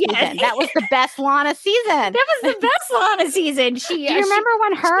great. Lana season. Yes. That was the best Lana season. That was the best Lana season. Do you remember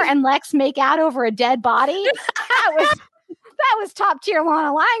when her and Lex make out over a dead body? That was top tier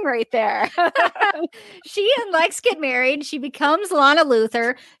Lana Lang right there. She and Lex get married. She becomes Lana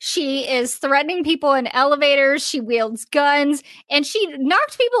Luthor. She is threatening people in elevators. She wields guns, and she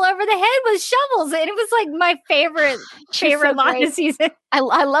knocked people over the head with shovels. And it was like my favorite so Lana great. Season.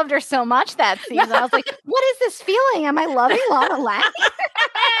 I loved her so much that season. I was like, what is this feeling? Am I loving Lana Lang?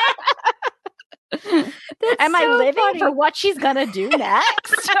 Am I living for what she's gonna do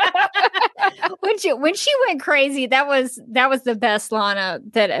next? when she went crazy, that was the best Lana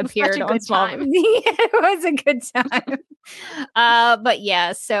that appeared on Smallville. It was a good time. But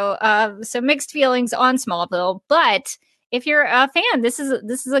yeah, so mixed feelings on Smallville. But if you're a fan, this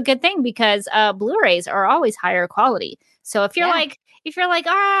is a good thing because Blu-rays are always higher quality. So if you're like, oh,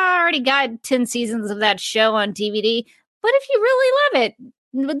 I already got 10 seasons of that show on DVD, but if you really love it,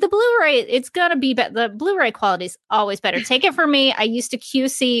 the Blu-ray, it's gonna be better. The Blu-ray quality is always better. Take it from me. I used to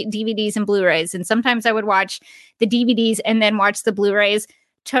QC DVDs and Blu-rays, and sometimes I would watch the DVDs and then watch the Blu-rays.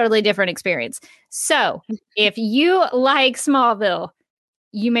 Totally different experience. So if you like Smallville,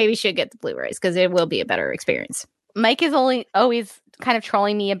 you maybe should get the Blu-rays because it will be a better experience. Mike is always kind of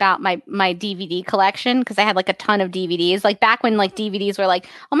trolling me about my DVD collection because I had like a ton of DVDs. Like back when like DVDs were like,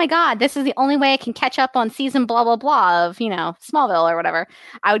 oh my God, this is the only way I can catch up on season blah, blah, blah of, Smallville or whatever.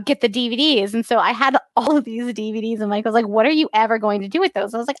 I would get the DVDs. And so I had all of these DVDs and Mike was like, what are you ever going to do with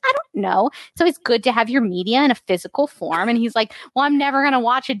those? I was like, I don't know. So it's good to have your media in a physical form. And he's like, well, I'm never going to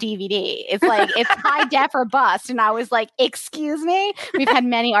watch a DVD. It's like, it's high def or bust. And I was like, excuse me? We've had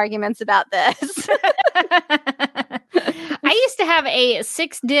many arguments about this. I used to have a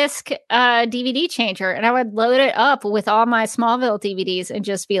 6-disc DVD changer, and I would load it up with all my Smallville DVDs and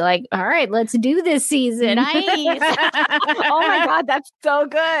just be like, all right, let's do this season. Nice. Oh my God, that's so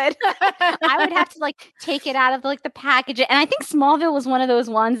good. I would have to like take it out of like the packaging. And I think Smallville was one of those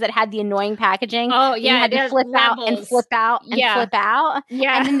ones that had the annoying packaging. Oh yeah. You had to flip out and flip out and flip out.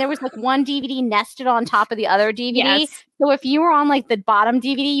 Yeah. And then there was like one DVD nested on top of the other DVD. Yes. So if you were on like the bottom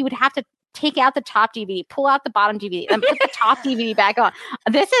DVD, you would have to take out the top DVD, pull out the bottom DVD, then put the top DVD back on.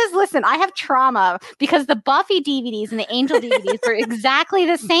 Listen, I have trauma because the Buffy DVDs and the Angel DVDs were exactly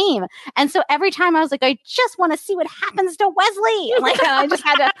the same. And so every time I was like, I just want to see what happens to Wesley. And I just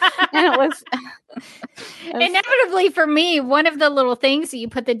had to, and it was. Inevitably for me, one of the little things that you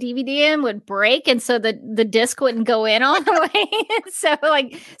put the DVD in would break, and so the disc wouldn't go in all the way. So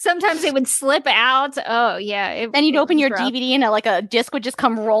like sometimes it would slip out. Oh yeah. Then you'd open your rough. DVD and like a disc would just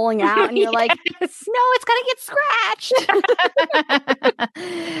come rolling out, and you're like, "No, it's gonna get scratched."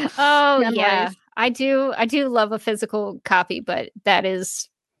 Oh Memories. yeah, I do love a physical copy, but that is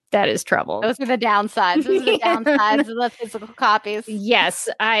trouble. Those are the downsides. Those are the downsides of the physical copies. Yes,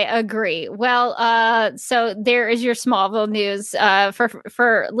 I agree. Well, so there is your Smallville news.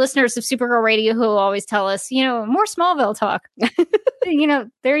 For listeners of Supergirl Radio who always tell us, more Smallville talk.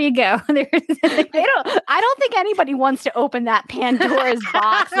 There you go. I don't think anybody wants to open that Pandora's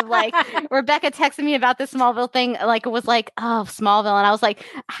box of like Rebecca texted me about this Smallville thing. Like it was like, oh, Smallville, and I was like,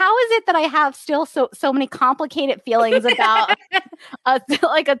 how is it that I have still so many complicated feelings about a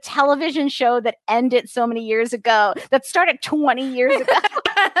television show that ended so many years ago, that started 20 years ago?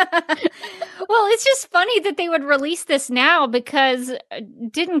 Well, it's just funny that they would release this now, because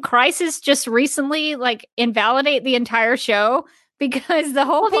didn't Crisis just recently like invalidate the entire show? Because the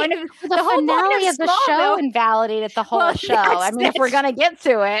whole point of the finale of the show invalidated the whole show. I mean, if we're gonna get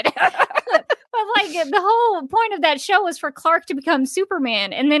to it. But like the whole point of that show was for Clark to become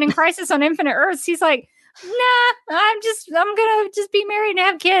Superman, and then in Crisis on Infinite Earths, he's like, "Nah, I'm gonna just be married and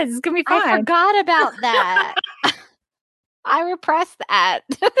have kids. It's gonna be fine." I forgot about that. I repressed that.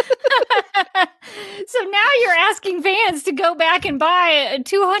 So now you're asking fans to go back and buy a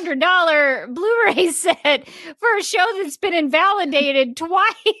 $200 Blu-ray set for a show that's been invalidated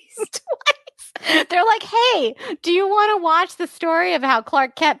twice. They're like, hey, do you want to watch the story of how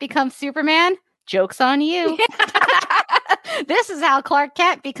Clark Kent becomes Superman? Joke's on you. This is how Clark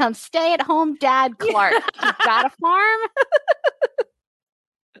Kent becomes stay-at-home dad Clark. He's got a farm.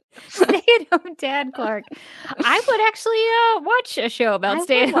 Stay-at-home dad Clark. I would actually watch a show about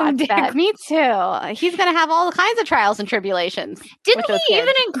stay-at-home dad Clark. Me too. He's going to have all kinds of trials and tribulations. Didn't he,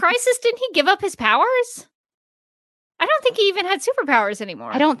 even in Crisis, didn't he give up his powers? I don't think he even had superpowers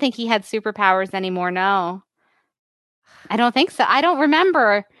anymore. I don't think he had superpowers anymore, no. I don't think so. I don't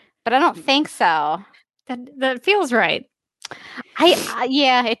remember, but I don't think so. That feels right.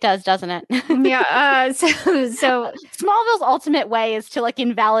 Yeah, it does, doesn't it? Yeah. So Smallville's ultimate way is to like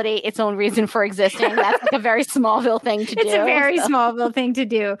invalidate its own reason for existing. That's like a very Smallville thing to do. It's a very Smallville thing to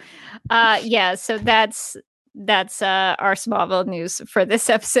do. Yeah. So that's our Smallville news for this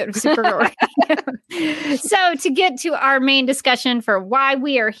episode of Supergirl Radio. So to get to our main discussion for why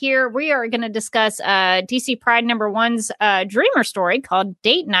we are here, we are going to discuss DC Pride #1's Dreamer story called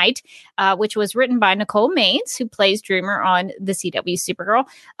Date Night, which was written by Nicole Maines, who plays Dreamer on the CW Supergirl.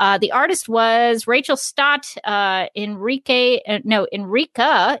 The artist was Rachel Stott, Enrica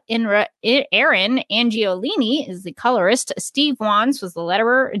Aaron Angiolini is the colorist. Steve Wands was the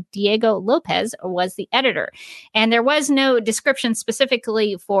letterer. Diego Lopez was the editor. And there was no description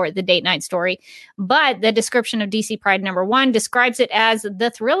specifically for the Date Night story, but the description of DC Pride #1 describes it as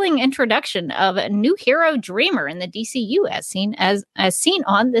the thrilling introduction of a new hero Dreamer in the DCU as seen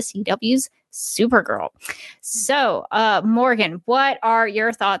on the CW's Supergirl. So, Morgan, what are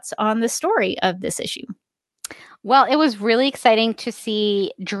your thoughts on the story of this issue? Well, it was really exciting to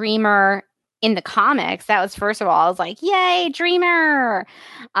see Dreamer in the comics. That was, first of all, I was like, yay, Dreamer.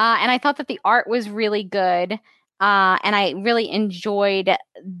 And I thought that the art was really good. And I really enjoyed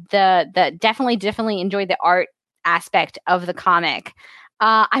definitely enjoyed the art aspect of the comic.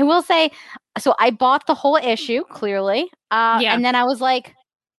 I will say, so I bought the whole issue, clearly. And then I was like,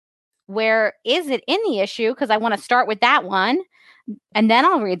 where is it in the issue? Because I want to start with that one. And then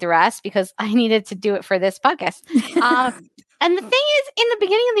I'll read the rest because I needed to do it for this podcast. And the thing is, in the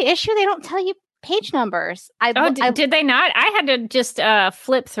beginning of the issue, they don't tell you page numbers. Did they not? I had to just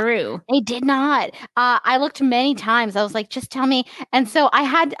flip through. They did not. I looked many times. I was like, just tell me. And so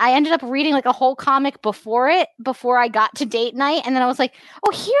I ended up reading like a whole comic before I got to Date Night. And then I was like,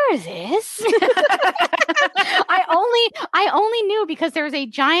 oh, here it is. I only knew because there was a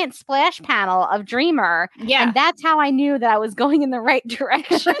giant splash panel of Dreamer. Yeah. And that's how I knew that I was going in the right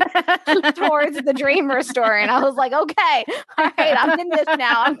direction towards the Dreamer story. And I was like, okay, all right, I'm in this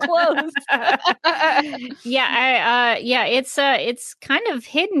now. I'm closed. It's kind of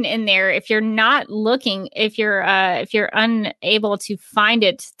hidden in there if you're not looking, if you're unable to find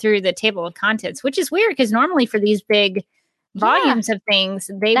it through the table of contents, which is weird because normally for these big volumes of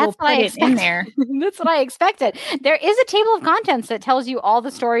things, they will put it in there. That's what I expected. There is a table of contents that tells you all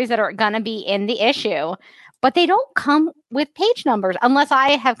the stories that are going to be in the issue, but they don't come with page numbers unless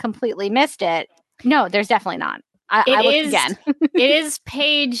I have completely missed it. No, there's definitely not. I looked again. It is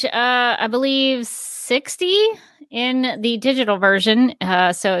page, I believe, 60 in the digital version.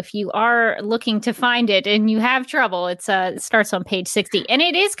 So if you are looking to find it and you have trouble, it starts on page 60. And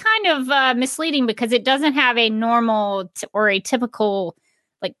it is kind of misleading because it doesn't have a normal or a typical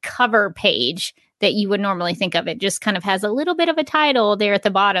like cover page that you would normally think of. It just kind of has a little bit of a title there at the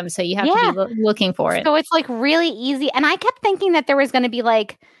bottom. So you have to be looking for it. So it's like really easy. And I kept thinking that there was going to be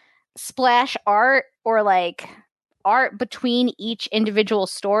like splash art or like art between each individual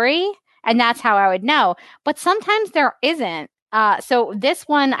story. And that's how I would know. But sometimes there isn't. So this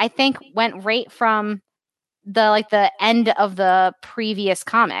one, I think, went right from the end of the previous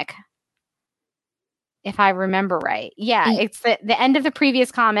comic. If I remember right. Yeah, it's the end of the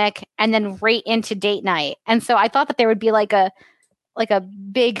previous comic and then right into date night. And so I thought that there would be like a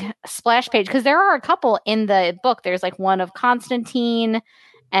big splash page because there are a couple in the book. There's like one of Constantine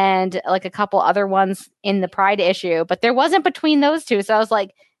and like a couple other ones in the Pride issue, but there wasn't between those two. So I was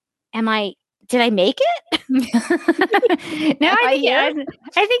like, did I make it? No,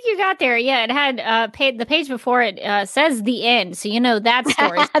 I think you got there. Yeah, it had the page before it says the end, so you know that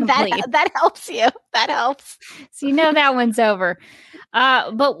story's complete. that helps you. That helps. So you know that one's over.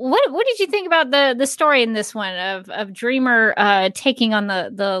 But what did you think about the story in this one of Dreamer taking on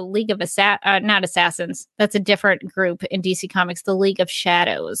the League of not Assassins? That's a different group in DC Comics, the League of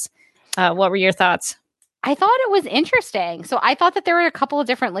Shadows. What were your thoughts? I thought it was interesting. So I thought that there were a couple of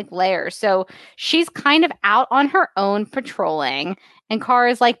different like layers. So she's kind of out on her own patrolling and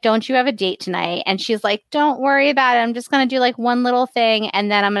Kara's like, don't you have a date tonight? And she's like, don't worry about it. I'm just going to do like one little thing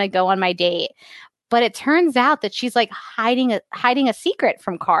and then I'm going to go on my date. But it turns out that she's like hiding a secret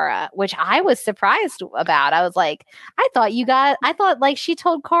from Kara, which I was surprised about. I was like, I thought like she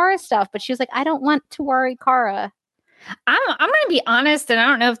told Kara stuff, but she was like, I don't want to worry Kara. I'm going to be honest, and I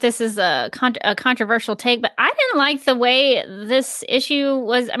don't know if this is a controversial take, but I didn't like the way this issue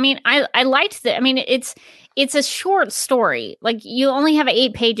was. I mean, I liked it's a short story. Like you only have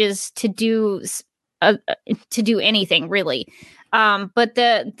 8 pages to do anything really. But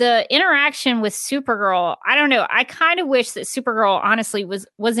the interaction with Supergirl, I don't know. I kind of wish that Supergirl honestly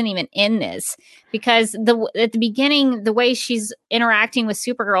wasn't even in this because at the beginning, the way she's interacting with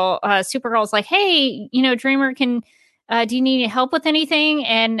Supergirl's like, hey, Dreamer do you need help with anything?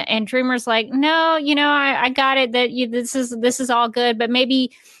 And Dreamer's like, no, I got it. This is all good, but maybe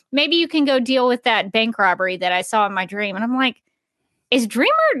you can go deal with that bank robbery that I saw in my dream. And I'm like, is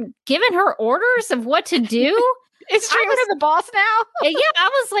Dreamer giving her orders of what to do? Is Dreamer the boss now? Yeah, I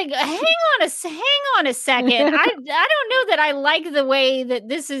was like, hang on a second. I don't know that I like the way that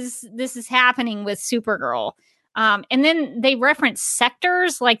this is happening with Supergirl. And then they reference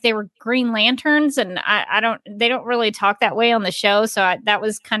sectors like they were Green Lanterns, and they don't really talk that way on the show, so that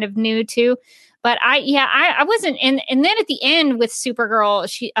was kind of new too. But I wasn't. And then at the end with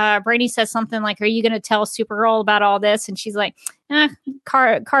Supergirl, Brady says something like, "Are you going to tell Supergirl about all this?" And she's like,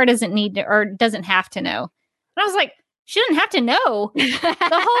 "Car doesn't need to, or doesn't have to know." And I was like, she doesn't have to know.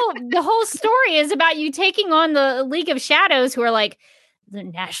 The whole story is about you taking on the League of Shadows, who are like, the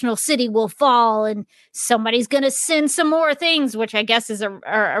national city will fall and somebody's going to send some more things, which I guess is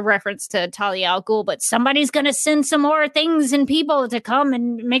a reference to Talia al Ghul, but somebody's going to send some more things and people to come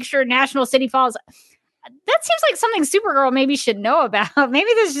and make sure national city falls. That seems like something Supergirl maybe should know about. Maybe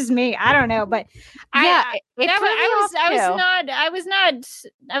that's just me. I don't know, but I was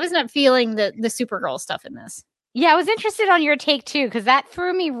not feeling the Supergirl stuff in this. Yeah, I was interested on your take too, because that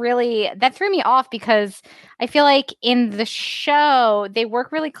threw me off because I feel like in the show they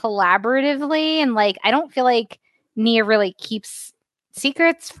work really collaboratively, and like I don't feel like Nia really keeps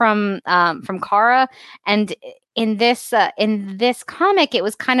secrets from Kara. And in this comic, it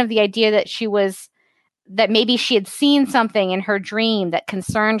was kind of the idea that maybe she had seen something in her dream that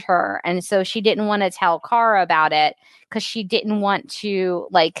concerned her, and so she didn't want to tell Kara about it because she didn't want to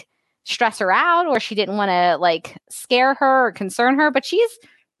like stress her out, or she didn't want to like scare her or concern her, but she's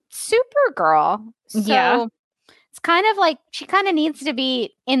Supergirl. So it's kind of like she kind of needs to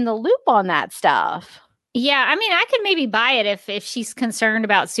be in the loop on that stuff. Yeah, I mean, I could maybe buy it if she's concerned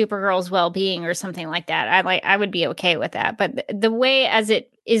about Supergirl's well-being or something like that. I would be okay with that. But the way as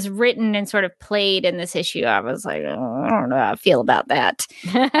it is written and sort of played in this issue, I was like, oh, I don't know how I feel about that.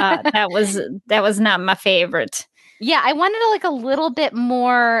 That was not my favorite. Yeah, I wanted like a little bit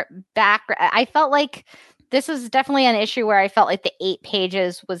more background. I felt like this was definitely an issue where I felt like the 8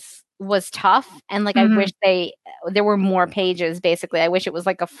 pages was tough, and like I wish there were more pages. Basically, I wish it was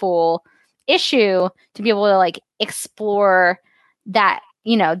like a full issue to be able to like explore that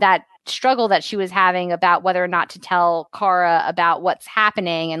that struggle that she was having about whether or not to tell Kara about what's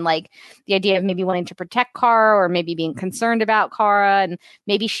happening, and like the idea of maybe wanting to protect Kara or maybe being concerned about Kara. And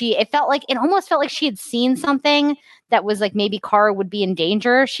maybe it almost felt like she had seen something that was like maybe Kara would be in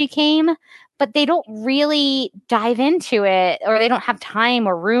danger if she came, but they don't really dive into it, or they don't have time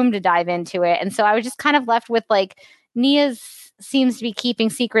or room to dive into it. And so I was just kind of left with like, Nia's seems to be keeping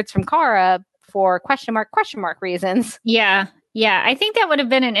secrets from Kara for question mark reasons. Yeah. Yeah, I think that would have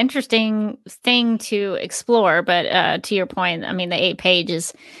been an interesting thing to explore. But to your point, I mean, the 8-page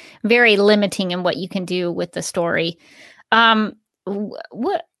is very limiting in what you can do with the story.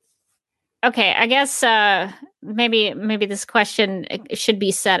 What? Okay, I guess maybe this question should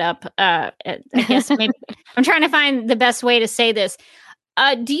be set up. I guess maybe I'm trying to find the best way to say this.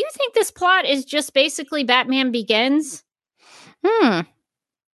 Do you think this plot is just basically Batman Begins?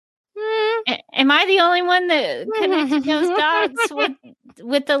 Am I the only one that connects those dots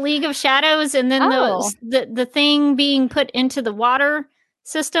with the League of Shadows and then the thing being put into the water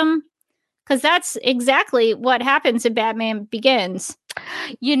system? Because that's exactly what happens in Batman Begins.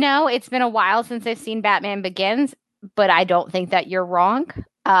 You know, it's been a while since I've seen Batman Begins, but I don't think that you're wrong.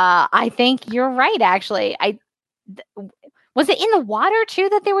 I think you're right, actually. Was it in the water, too,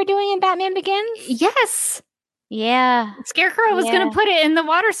 that they were doing in Batman Begins? Yes. Yeah. Scarecrow was going to put it in the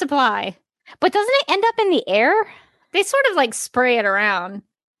water supply. But doesn't it end up in the air? They sort of like spray it around.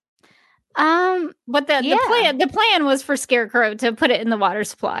 But the plan was for Scarecrow to put it in the water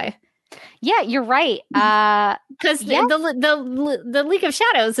supply. Yeah, you're right. Because the League of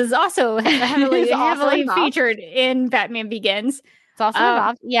Shadows is also heavily featured in Batman Begins. It's also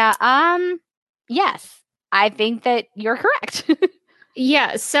involved. Yeah. Yes, I think that you're correct.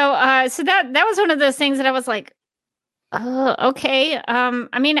 Yeah. So that was one of those things that I was like, oh, okay.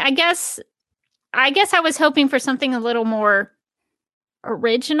 I mean, I guess I was hoping for something a little more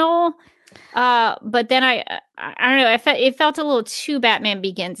original. But then I don't know. It felt a little too Batman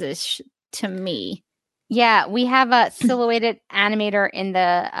Begins-ish to me. Yeah, we have a silhouetted animator in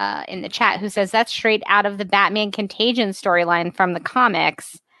the chat who says that's straight out of the Batman Contagion storyline from the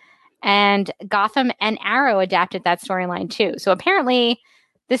comics, and Gotham and Arrow adapted that storyline too. So apparently,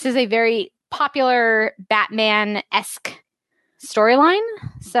 this is a very popular Batman-esque storyline.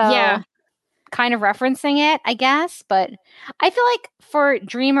 So yeah, kind of referencing it, I guess. But I feel like for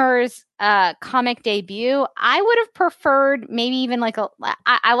Dreamer's comic debut, I would have preferred maybe even like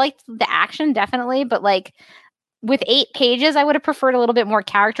I liked the action, definitely, but like with 8 pages, I would have preferred a little bit more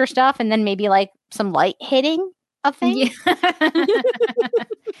character stuff and then maybe like some light hitting of things. Yeah.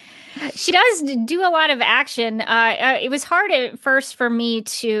 She does do a lot of action. It was hard at first for me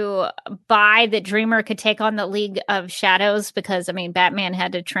to buy that Dreamer could take on the League of Shadows because, I mean, Batman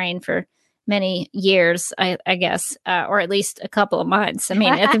had to train for many years, I guess, or at least a couple of months. I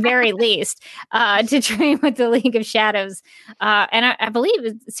mean, at the very least, to train with the League of Shadows. And I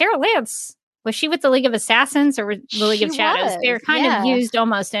believe Sarah Lance, was she with the League of Assassins or the League of Shadows? They're kind of used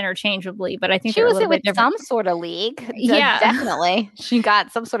almost interchangeably, but I think she was with different. Some sort of league. Yeah, definitely. She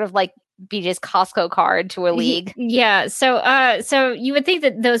got some sort of like BJ's Costco card to a league. Yeah. So you would think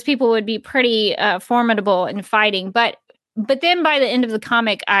that those people would be pretty formidable in fighting, but then by the end of the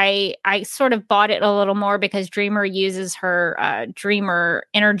comic, I sort of bought it a little more because Dreamer uses her Dreamer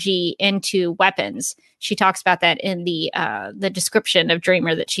energy into weapons. She talks about that in the description of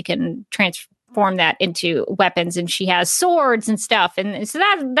Dreamer, that she can transform that into weapons, and she has swords and stuff. And so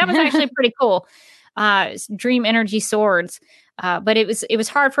that was actually pretty cool. Dream energy swords. But it was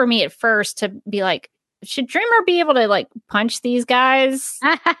hard for me at first to be like, should Dreamer be able to like punch these guys?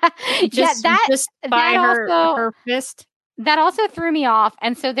 just by her fist. That also threw me off.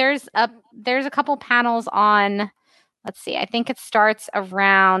 And so there's a couple panels on, let's see, I think it starts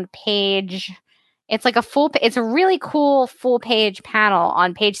around page, it's like it's a really cool full page panel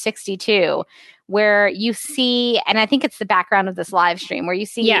on page 62 where you see, and I think it's the background of this live stream, where you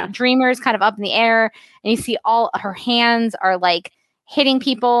see Dreamer's kind of up in the air and you see all her hands are like hitting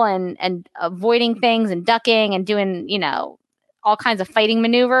people and avoiding things and ducking and doing, all kinds of fighting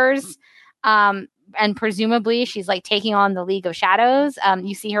maneuvers. And presumably she's like taking on the League of Shadows.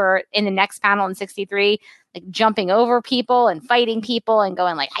 You see her in the next panel in 63, like jumping over people and fighting people and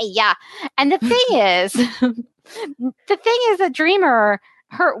going like, hey, yeah. And the thing is, that Dreamer,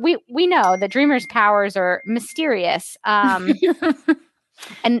 we know that Dreamer's powers are mysterious, and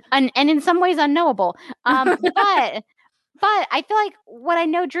in some ways unknowable. But I feel like what I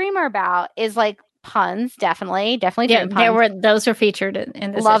know Dreamer about is like puns, definitely. Yeah, puns. Those were featured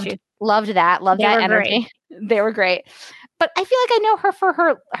in this issue. Loved that. Loved that energy. Great. They were great. But I feel like I know her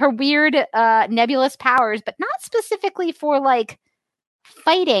for her weird nebulous powers, but not specifically for like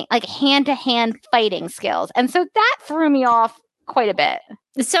fighting, like hand-to-hand fighting skills. And so that threw me off quite a bit.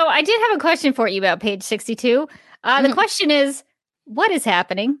 So I did have a question for you about page 62. The question is, what is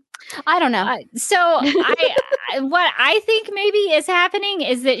happening? I don't know. What I think maybe is happening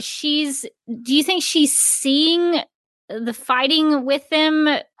is that do you think she's seeing the fighting with them?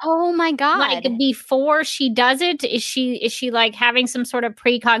 Oh my God. Like before she does it? Is she like having some sort of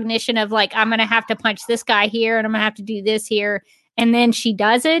precognition of like, I'm going to have to punch this guy here and I'm going to have to do this here. And then she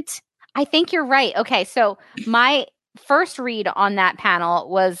does it? I think you're right. Okay. So my first read on that panel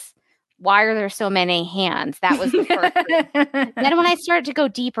was, why are there so many hands? That was the first read. Then when I started to go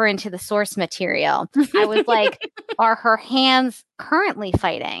deeper into the source material, I was like, are her hands currently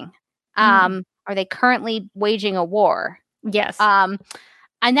fighting? Are they currently waging a war? Yes. And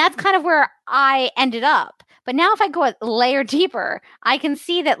that's kind of where I ended up. But now if I go a layer deeper, I can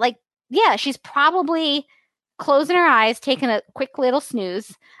see that, like, yeah, she's probably closing her eyes, taking a quick little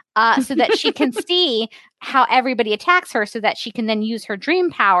snooze, so that she can see how everybody attacks her, so that she can then use her dream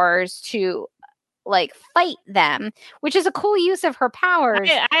powers to like fight them, which is a cool use of her powers.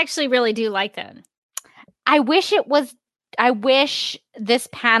 I actually really do like that. I wish this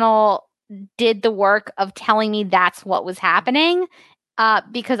panel did the work of telling me that's what was happening,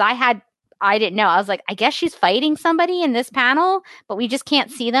 because I didn't know. I was like, I guess she's fighting somebody in this panel, but we just can't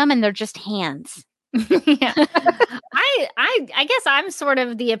see them and they're just hands. Yeah. I guess I'm sort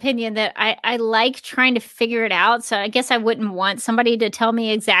of the opinion that I like trying to figure it out. So I guess I wouldn't want somebody to tell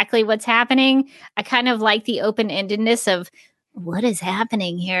me exactly what's happening. I kind of like the open-endedness of what is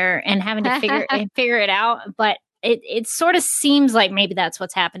happening here and having to figure it out. But it sort of seems like maybe that's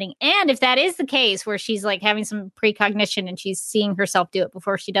what's happening. And if that is the case, where she's like having some precognition and she's seeing herself do it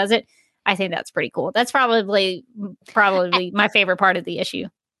before she does it, I think that's pretty cool. That's probably my favorite part of the issue.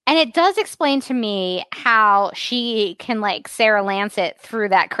 And it does explain to me how she can like Sarah Lance it through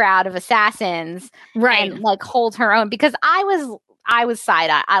that crowd of assassins, right? And like hold her own. Because I was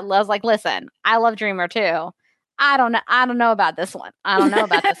side-eye. I was like, listen, I love Dreamer too. I don't know about this one.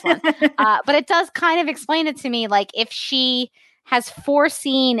 But it does kind of explain it to me. Like, if she has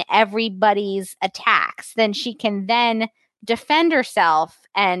foreseen everybody's attacks, then she can then defend herself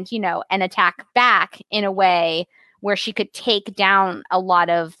and attack back in a way where she could take down a lot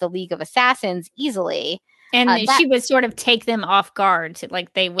of the League of Assassins easily. And she would sort of take them off guard.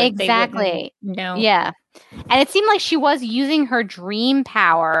 Like they would. Exactly. No. Yeah. And it seemed like she was using her dream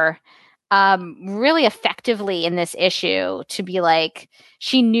power really effectively in this issue, to be like,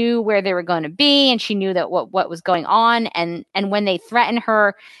 she knew where they were going to be and she knew that what was going on. And when they threatened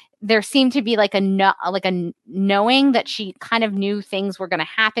her, there seemed to be like a knowing that she kind of knew things were going to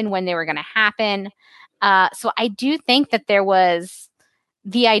happen when they were going to happen. So I do think that there was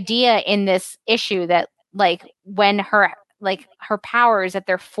the idea in this issue that like when her powers at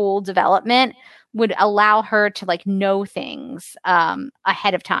their full development would allow her to like know things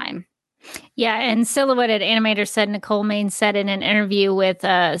ahead of time. Yeah, and Silhouetted Animator said, Nicole Main said in an interview with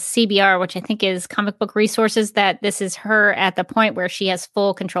CBR, which I think is Comic Book Resources, that this is her at the point where she has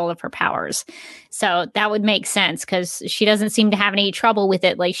full control of her powers. So that would make sense, because she doesn't seem to have any trouble with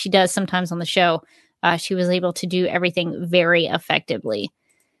it like she does sometimes on the show. She was able to do everything very effectively.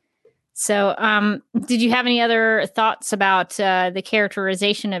 So did you have any other thoughts about the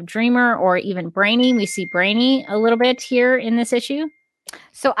characterization of Dreamer or even Brainy? We see Brainy a little bit here in this issue.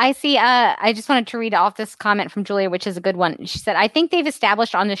 So I see, I just wanted to read off this comment from Julia, which is a good one. She said, I think they've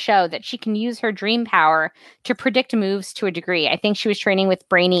established on the show that she can use her dream power to predict moves to a degree. I think she was training with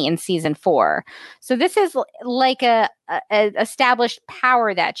Brainy in season 4. So this is like a established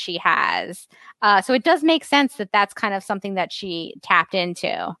power that she has. So it does make sense that that's kind of something that she tapped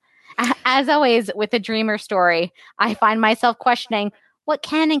into. As always, with the Dreamer story, I find myself questioning, what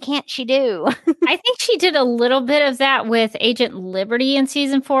can and can't she do? I think she did a little bit of that with Agent Liberty in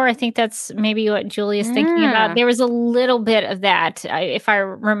season 4. I think that's maybe what Julia's thinking about. There was a little bit of that, if I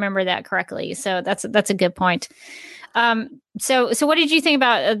remember that correctly. So that's a good point. So what did you think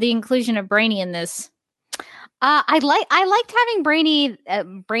about the inclusion of Brainy in this? I liked having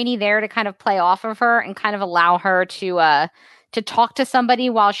Brainy there to kind of play off of her and kind of allow her to talk to somebody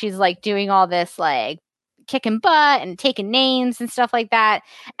while she's like doing all this like kicking butt and taking names and stuff like that.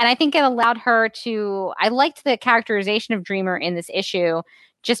 And I think it allowed her to, I liked the characterization of Dreamer in this issue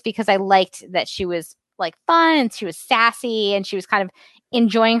just because I liked that she was like fun and she was sassy and she was kind of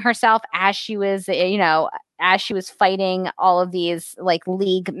enjoying herself as she was, as she was fighting all of these like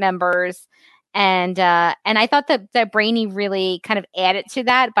League members. And I thought that Brainy really kind of added to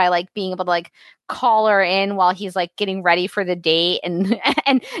that by like being able to like call her in while he's like getting ready for the date, and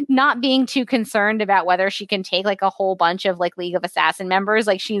and not being too concerned about whether she can take like a whole bunch of like League of Assassin members.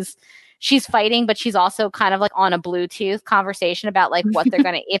 Like she's fighting, but she's also kind of like on a Bluetooth conversation about like what they're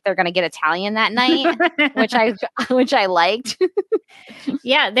gonna if they're gonna get Italian that night, which I liked.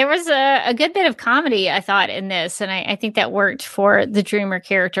 Yeah, there was a good bit of comedy, I thought, in this, and I think that worked for the Dreamer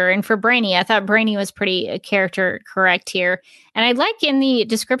character. And for Brainy, I thought Brainy was pretty character correct here. And I like in the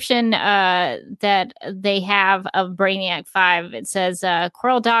description that they have of Brainiac 5, it says,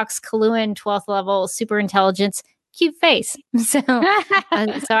 Coral Docs, Kaluan, 12th level, super intelligence, cute face. So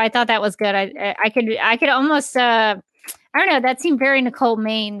I thought that was good. I could almost... I don't know. That seemed very Nicole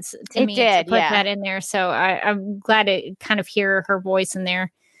Maines to me to put that in there. So I'm glad to kind of hear her voice in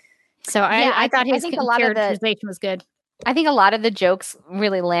there. So I thought his characterization was good. I think a lot of the jokes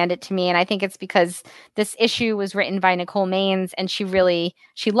really landed to me, and I think it's because this issue was written by Nicole Maines, and she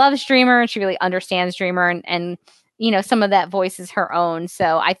loves Dreamer, and she really understands Dreamer, and you know, some of that voice is her own.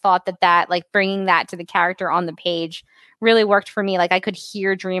 So I thought that like bringing that to the character on the page really worked for me. Like I could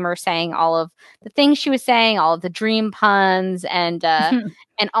hear Dreamer saying all of the things she was saying, all of the dream puns, and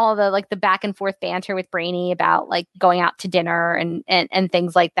all of the like the back and forth banter with Brainy about like going out to dinner and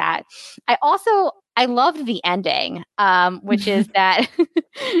things like that. I loved the ending, which is that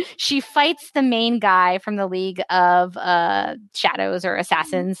she fights the main guy from the League of Shadows or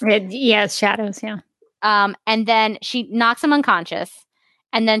Assassins. Shadows, yeah. And then she knocks him unconscious,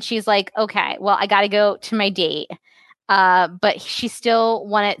 and then she's like, okay, well, I got to go to my date. But she still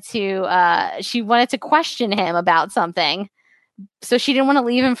wanted to question him about something. So she didn't want to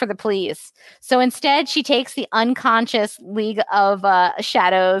leave him for the police. So instead, she takes the unconscious League of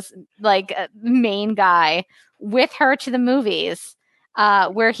Shadows, like main guy, with her to the movies,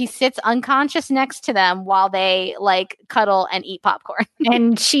 where he sits unconscious next to them while they like cuddle and eat popcorn.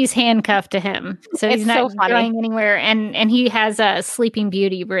 And she's handcuffed to him, so he's not going anywhere. And he has a Sleeping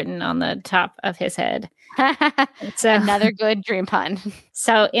Beauty written on the top of his head. So another good dream pun.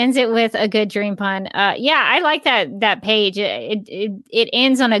 So ends it with a good dream pun. I like that page. It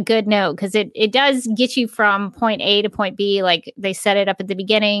ends on a good note because it does get you from point A to point B. Like they set it up at the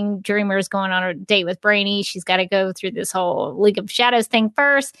beginning. Dreamer's going on a date with Brainy. She's got to go through this whole League of Shadows thing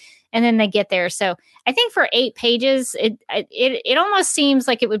first, and then they get there. So I think for 8 pages, it almost seems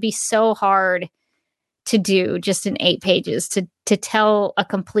like it would be so hard to do just in 8 pages to tell a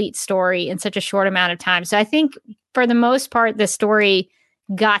complete story in such a short amount of time. So I think for the most part, the story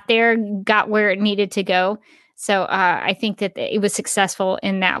got where it needed to go. So I think that it was successful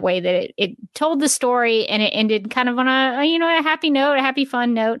in that way, that it told the story and it ended kind of on a happy note, a happy,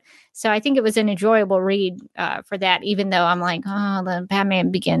 fun note. So I think it was an enjoyable read for that, even though I'm like, oh, the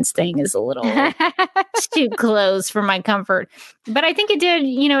Batman Begins thing is a little too close for my comfort. But I think it did,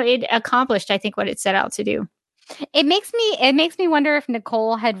 it accomplished, I think, what it set out to do. It makes me wonder if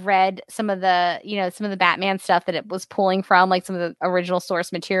Nicole had read some of the Batman stuff that it was pulling from, like some of the original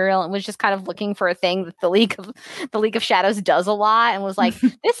source material, and was just kind of looking for a thing that the League of Shadows does a lot, and was like,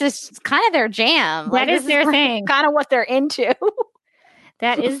 this is kind of their jam. That is their thing. Kind of what they're into.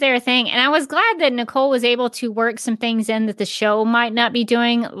 That is their thing. And I was glad that Nicole was able to work some things in that the show might not be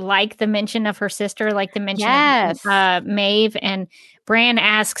doing, like the mention of her sister, like the mention of Maeve. And Bran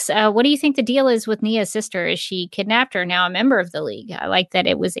asks, what do you think the deal is with Nia's sister? Is she kidnapped or now a member of the League? I like that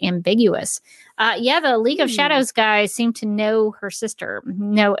it was ambiguous. The League of Shadows guy seemed to know her sister.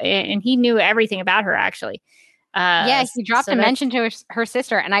 And he knew everything about her, actually. He dropped a mention to her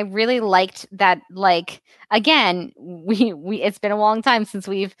sister, and I really liked that. Like, again, we it's been a long time since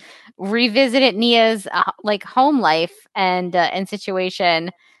we've revisited Nia's like home life and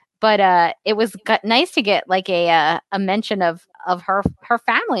situation, but it was nice to get like a mention of her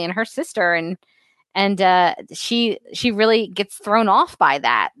family and her sister, and she really gets thrown off by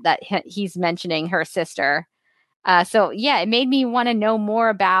that he's mentioning her sister. It made me want to know more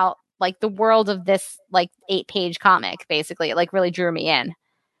about like the world of this like 8-page comic. Basically, it like really drew me in.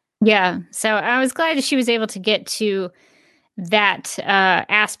 Yeah. So I was glad that she was able to get to that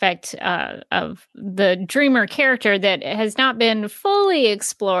aspect of the Dreamer character that has not been fully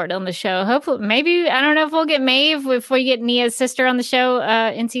explored on the show. Hopefully, maybe, I don't know if we'll get Maeve, if we get Nia's sister on the show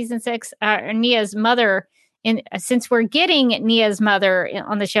in season 6, or Nia's mother. Since we're getting Nia's mother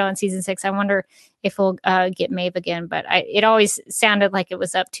on the show in season 6, I wonder if we'll get Maeve again. But it always sounded like it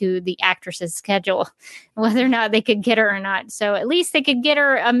was up to the actress's schedule, whether or not they could get her or not. So at least they could get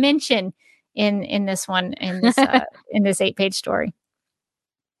her a mention in this one, in this 8-page story.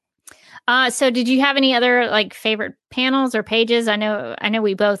 So did you have any other like favorite panels or pages? I know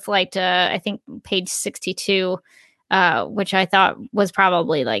we both liked I think page 62, which I thought was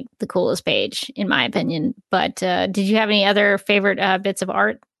probably like the coolest page in my opinion. But did you have any other favorite bits of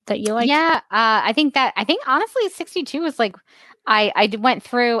art that you liked? Yeah, I think honestly 62 was like went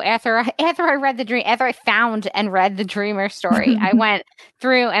through after I read after I found and read the Dreamer story. I went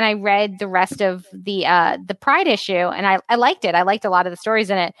through and I read the rest of the Pride issue, and I liked it. I liked a lot of the stories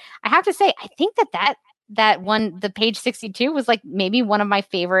in it. I have to say, I think that one, the page 62, was like maybe one of my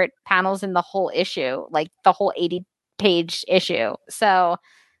favorite panels in the whole issue, like the whole 80-page issue. So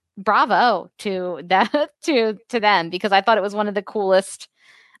bravo to that to them, because I thought it was one of the coolest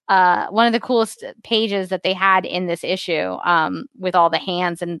pages that they had in this issue, with all the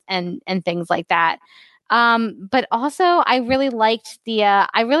hands and things like that. But also I really liked the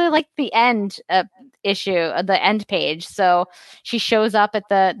end issue, the end page. So she shows up at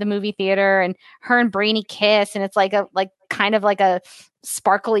the movie theater, and her and Brainy kiss, and it's like kind of like a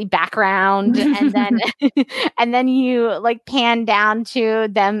sparkly background, and then and then you like pan down to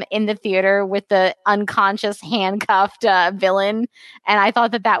them in the theater with the unconscious handcuffed villain, and I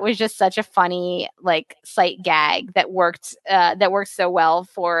thought that was just such a funny like sight gag that worked so well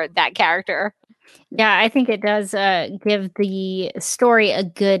for that character. Yeah, I think it does give the story a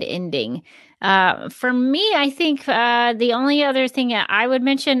good ending. For me, I think the only other thing I would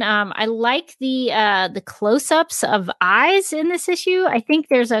mention, I like the close-ups of eyes in this issue. I think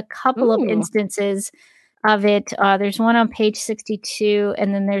there's a couple of instances of it. There's one on page 62,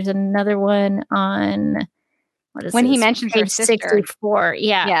 and then there's another one on when he mentions page her sister. 64.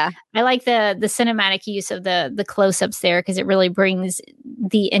 Yeah. I like the cinematic use of the close-ups there, because it really brings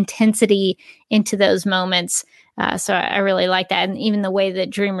the intensity into those moments. So I really like that. And even the way that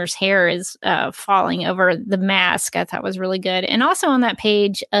Dreamer's hair is falling over the mask, I thought was really good. And also on that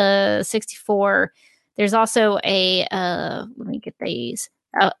page 64, there's also let me get these,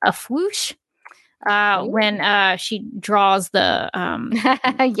 a swoosh. When she draws the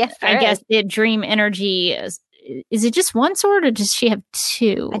yes, I guess the dream energy is it just one sword, or does she have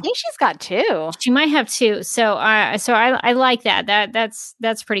two? I think she's got two. She might have two. So I like that.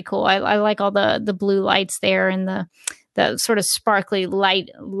 That's pretty cool. I like all the blue lights there, and the sort of sparkly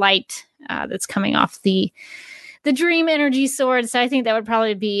light that's coming off the dream energy sword. So I think that would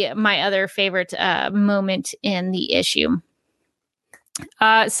probably be my other favorite moment in the issue.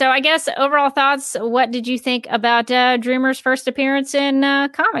 So I guess overall thoughts, what did you think about Dreamer's first appearance in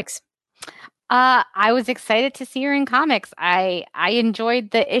comics? I was excited to see her in comics. I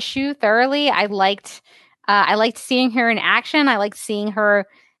enjoyed the issue thoroughly. I liked seeing her in action. I liked seeing her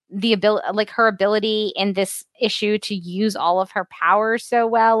her ability in this issue to use all of her powers so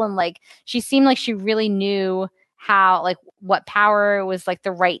well, and like she seemed like she really knew how, like, what power was like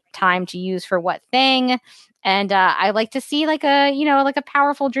the right time to use for what thing. And I like to see like a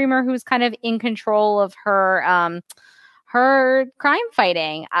powerful Dreamer who's kind of in control of her crime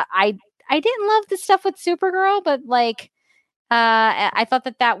fighting. I didn't love the stuff with Supergirl, but like I thought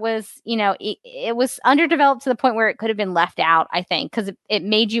that was, it was underdeveloped to the point where it could have been left out, I think, because it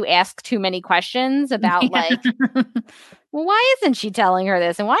made you ask too many questions about like, well, why isn't she telling her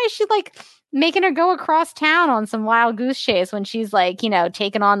this? And why is she like making her go across town on some wild goose chase when she's like,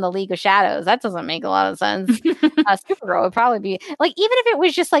 taking on the League of Shadows? That doesn't make a lot of sense. Supergirl would probably be like, even if it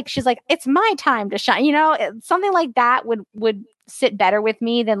was just like, she's like, it's my time to shine, something like that would sit better with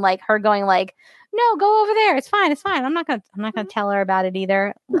me than like her going like, no, go over there. It's fine. I'm not gonna tell her about it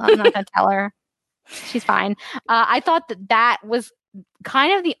either. I'm not gonna tell her. She's fine. I thought that was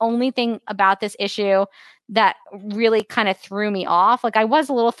kind of the only thing about this issue that really kind of threw me off. Like I was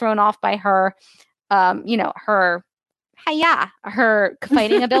a little thrown off by her, her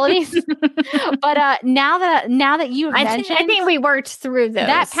fighting abilities. But now that you've mentioned, I think we worked through those.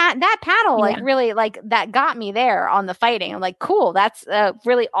 That panel like really like that got me there on the fighting. I'm like, cool, that's a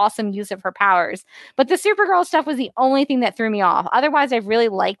really awesome use of her powers. But the Supergirl stuff was the only thing that threw me off. Otherwise, I really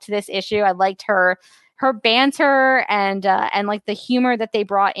liked this issue. I liked her banter and like the humor that they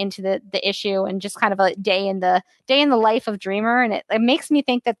brought into the issue, and just kind of a day in the life of Dreamer. And it makes me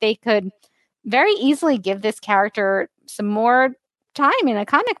think that they could very easily give this character some more time in a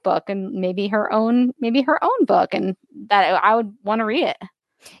comic book, and maybe her own book, and that I would want to read it.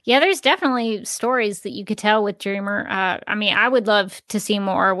 Yeah, there's definitely stories that you could tell with Dreamer. I mean, I would love to see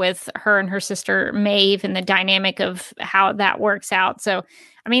more with her and her sister Maeve, and the dynamic of how that works out. So,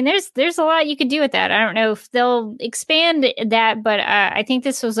 I mean, there's a lot you could do with that. I don't know if they'll expand that, but I think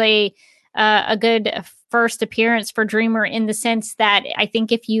this was a good first appearance for Dreamer, in the sense that I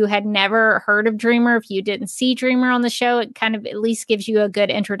think if you had never heard of Dreamer, if you didn't see Dreamer on the show, it kind of at least gives you a good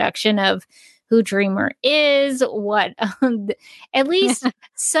introduction of who Dreamer is, what at least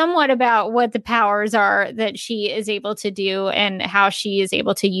somewhat about what the powers are that she is able to do and how she is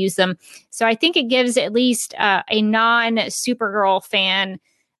able to use them. So I think it gives at least a non-Supergirl fan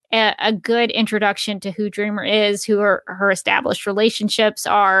a good introduction to who Dreamer is, who her established relationships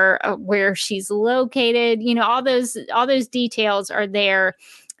are, where she's located. You know, all those details are there,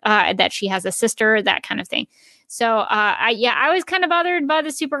 that she has a sister, that kind of thing. So, I was kind of bothered by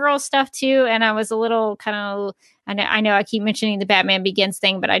the Supergirl stuff too, and I was a little kind of. I know I keep mentioning the Batman Begins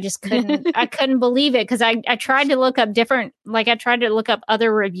thing, but I just couldn't. I couldn't believe it, because I tried to look up I tried to look up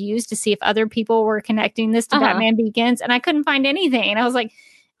other reviews to see if other people were connecting this to Batman Begins, and I couldn't find anything. And I was like,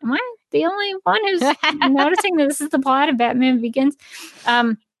 am I the only one who's noticing that this is the plot of Batman Begins?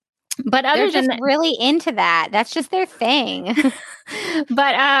 But other They're than just really into that. That's just their thing.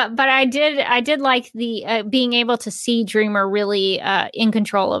 but I did like the being able to see Dreamer really in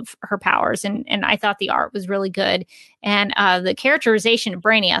control of her powers, and I thought the art was really good, and the characterization of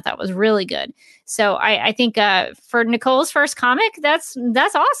Brainy I thought was really good. So I think for Nicole's first comic, that's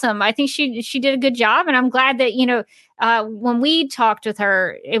awesome. I think she did a good job, and I'm glad that when we talked with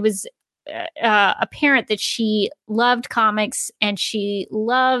her, it was apparent that she loved comics, and she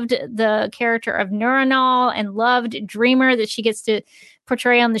loved the character of Neuronal, and loved Dreamer that she gets to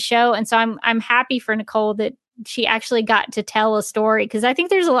portray on the show. And so I'm happy for Nicole that she actually got to tell a story, because I think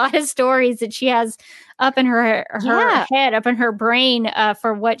there's a lot of stories that she has up in her head, up in her brain,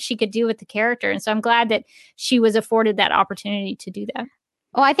 for what she could do with the character. And so I'm glad that she was afforded that opportunity to do that.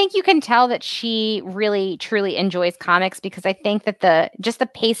 Well, I think you can tell that she really, truly enjoys comics, because I think that the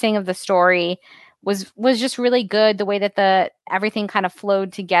pacing of the story was just really good. The way that everything kind of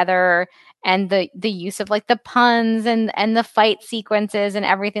flowed together, and the use of like the puns and the fight sequences and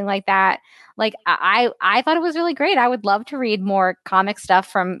everything like that. Like I thought it was really great. I would love to read more comic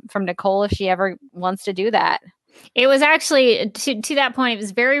stuff from Nicole if she ever wants to do that. It was actually to that point. It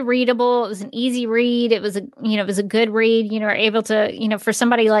was very readable. It was an easy read. It was a good read. Able to, for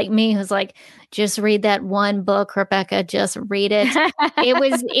somebody like me who's like, just read that one book, Rebecca, just read it.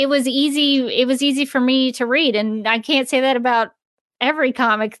 It was easy. It was easy for me to read. And I can't say that about every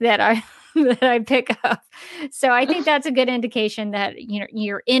comic that I pick up. So I think that's a good indication that,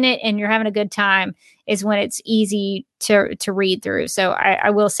 you're in it and you're having a good time, is when it's easy to read through. So I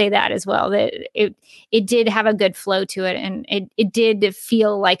will say that as well, that it did have a good flow to it. And it did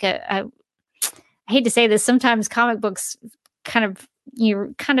feel like I hate to say this, sometimes comic books kind of,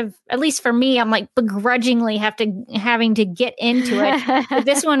 at least for me, I'm like begrudgingly having to get into it. But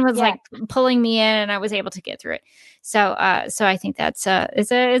this one was like pulling me in, and I was able to get through it. So I think that's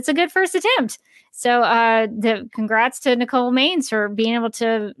it's a good first attempt. So the congrats to Nicole Maines for being able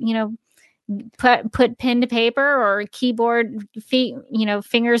to, put pen to paper, or keyboard feet,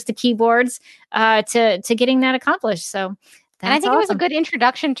 fingers to keyboards, to getting that accomplished. So. And I think it was a good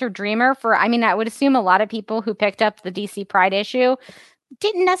introduction to Dreamer I would assume a lot of people who picked up the DC Pride issue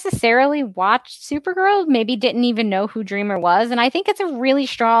didn't necessarily watch Supergirl, maybe didn't even know who Dreamer was. And I think it's a really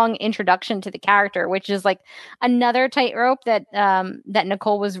strong introduction to the character, which is like another tightrope that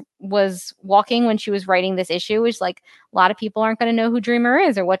Nicole was walking when she was writing this issue, is like a lot of people aren't going to know who Dreamer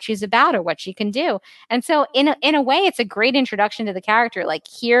is, or what she's about, or what she can do. And so in a way, it's a great introduction to the character. Like,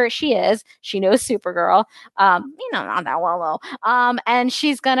 here she is, she knows Supergirl, not that well though. And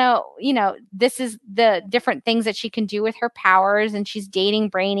she's gonna, this is the different things that she can do with her powers, and she's dating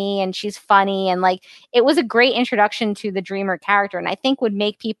Brainy, and she's funny, and like, it was a great introduction to the Dreamer character, and I think would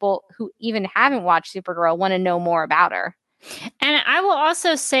make people who even haven't watched Supergirl want to know more about her. And I will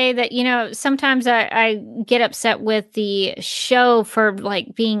also say that, sometimes I get upset with the show for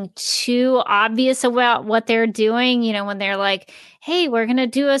like being too obvious about what they're doing, when they're like, hey, we're going to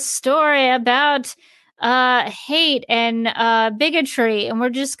do a story about hate and bigotry, and we're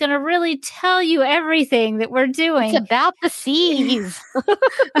just going to really tell you everything that we're doing. It's about the seas.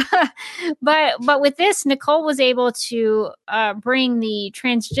 But with this, Nicole was able to bring the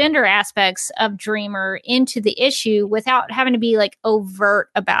transgender aspects of Dreamer into the issue without having to be like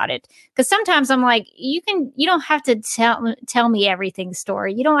overt about it. Because sometimes I'm like, you don't have to tell me everything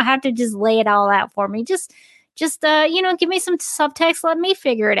story. You don't have to just lay it all out for me. Just give me some subtext, let me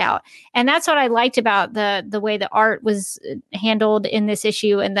figure it out. And that's what I liked about the way the art was handled in this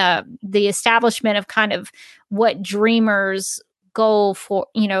issue, and the establishment of kind of what Dreamer's goal for,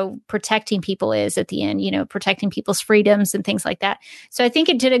 protecting people is at the end, protecting people's freedoms and things like that. So I think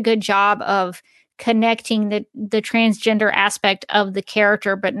it did a good job of connecting the transgender aspect of the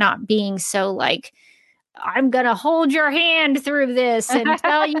character, but not being so like I'm gonna hold your hand through this and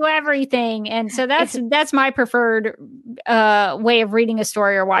tell you everything. And so that's my preferred way of reading a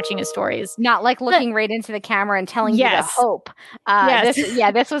story or watching a story. Is not like looking right into the camera and telling you the hope. Yes.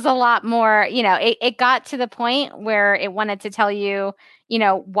 This was a lot more, it got to the point where it wanted to tell you,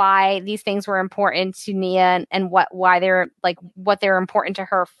 why these things were important to Nia and what they're important to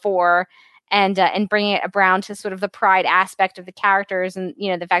her for. And bringing it around to sort of the pride aspect of the characters and,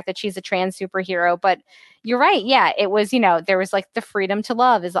 the fact that she's a trans superhero. But you're right. Yeah, it was, there was like the freedom to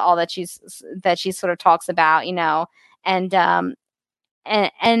love is all that she sort of talks about, and I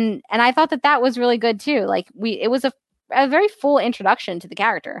thought that was really good too. Like it was a very full introduction to the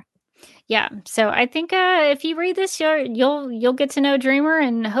character. Yeah. So I think if you read this, you'll get to know Dreamer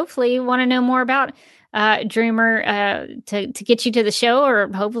and hopefully want to know more about Dreamer to get you to the show or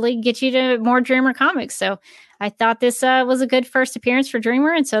hopefully get you to more Dreamer comics. So I thought this was a good first appearance for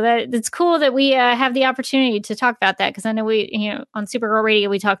Dreamer. And so that it's cool that we have the opportunity to talk about that because I know on Supergirl Radio,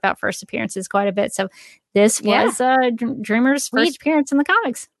 we talk about first appearances quite a bit. So this was Dreamer's first appearance in the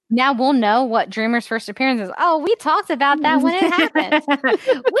comics. Now we'll know what Dreamer's first appearance is. Oh, we talked about that when it happened.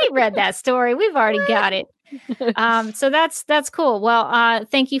 We read that story. We've already got it. So that's cool. Well,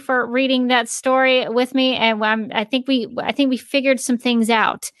 thank you for reading that story with me, and I think we figured some things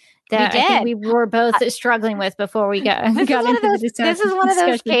out that I think we were both struggling with before we got into this. This is one of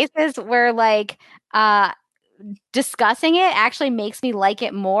those cases where discussing it actually makes me like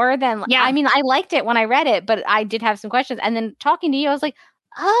it more than. Yeah. I mean, I liked it when I read it, but I did have some questions, and then talking to you, I was like,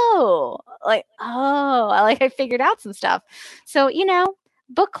 I figured out some stuff. So,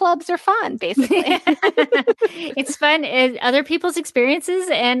 book clubs are fun, basically. It's fun. Other people's experiences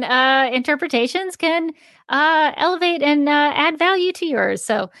and interpretations can elevate and add value to yours.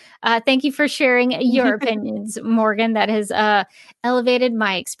 So thank you for sharing your opinions, Morgan. That has elevated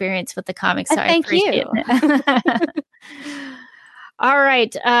my experience with the comics. So thank you. All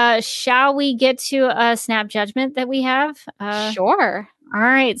right. Shall we get to a snap judgment that we have? Sure. All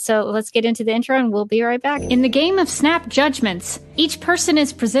right, so let's get into the intro and we'll be right back. In the game of Snap Judgments, each person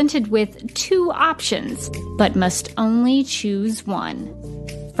is presented with 2 options, but must only choose one.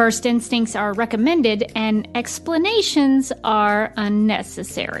 First instincts are recommended and explanations are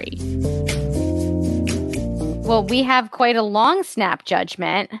unnecessary. Well, we have quite a long Snap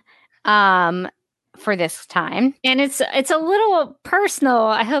Judgment for this time. And it's a little personal.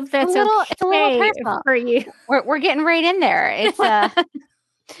 I hope that's it's a little personal for you. We're getting right in there. It's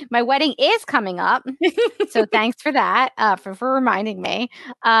my wedding is coming up. So thanks for that, for reminding me.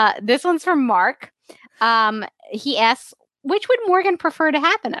 This one's from Mark. He asks, which would Morgan prefer to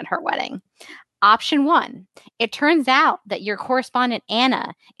happen at her wedding? Option 1, it turns out that your correspondent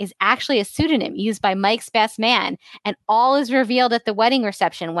Anna is actually a pseudonym used by Mike's best man, and all is revealed at the wedding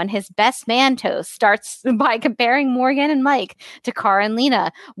reception when his best man toast starts by comparing Morgan and Mike to Cara and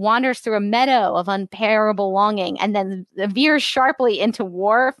Lena, wanders through a meadow of unbearable longing, and then veers sharply into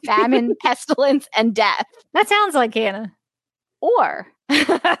war, famine, pestilence, and death. That sounds like Anna. Or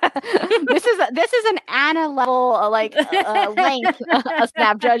this is an Anna level length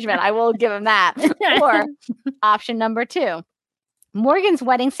snap judgment. I will give him that. Or option number 2. Morgan's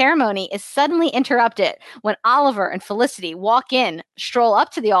wedding ceremony is suddenly interrupted when Oliver and Felicity stroll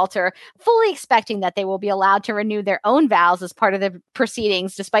up to the altar, fully expecting that they will be allowed to renew their own vows as part of the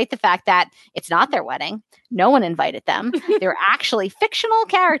proceedings, despite the fact that it's not their wedding. No one invited them. They're actually fictional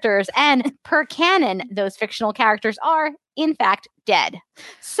characters, and per canon, those fictional characters are, in fact, dead.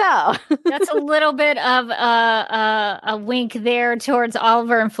 So that's a little bit of a wink there towards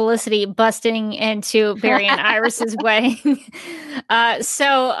Oliver and Felicity busting into Barry and Iris's wedding.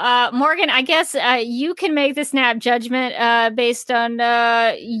 So Morgan, I guess you can make the snap judgment based on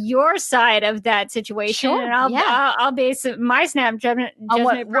your side of that situation. Sure, and I'll base my snap judgment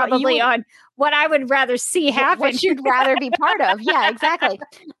probably on what I would rather see happen. What you'd rather be part of. Yeah, exactly.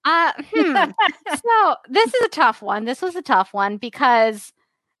 So this is a tough one. This was a tough one because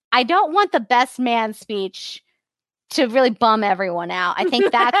I don't want the best man speech to really bum everyone out. I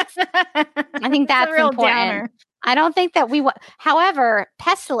think that's important. Downer. I don't think that we However,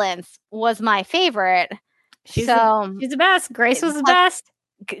 Pestilence was my favorite. She's the best. Grace was the best.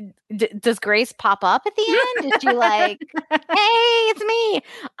 Does Grace pop up at the end? Is she like, hey, it's me?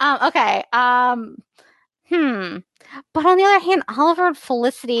 Okay. But on the other hand, Oliver and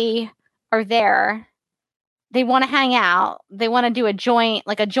Felicity are there. They want to hang out. They want to do a joint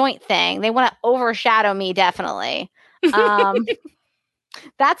thing. They want to overshadow me, definitely.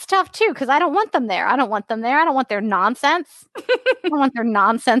 That's tough too, because I don't want them there. I don't want their nonsense. I don't want their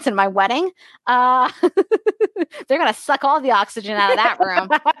nonsense in my wedding. They're gonna suck all the oxygen out of that room.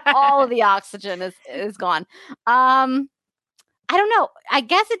 All of the oxygen is gone. I don't know. I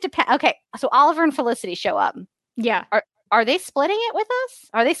guess it depends. Okay, so Oliver and Felicity show up. Yeah. Are they splitting it with us?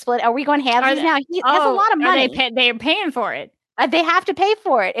 Are they split? Are we going halvesies now? He has a lot of money. They're paying for it. They have to pay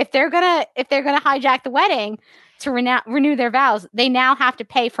for it if they're gonna hijack the wedding to renew their vows. They now have to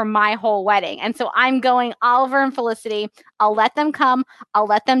pay for my whole wedding, and so I'm going Oliver and Felicity. I'll let them come. I'll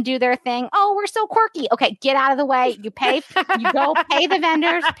let them do their thing. Oh, we're so quirky. Okay, get out of the way. You pay. You go pay the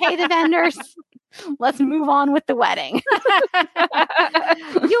vendors. Pay the vendors. Let's move on with the wedding.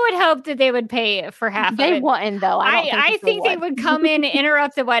 You would hope that they would pay for half of it. They wouldn't, though. I think they would come in,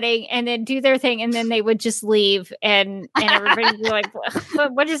 interrupt the wedding, and then do their thing, and then they would just leave, and everybody would be like,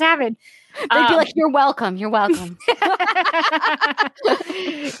 what just happened? They'd be like, you're welcome. You're welcome.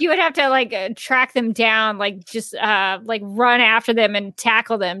 You would have to track them down, just run after them and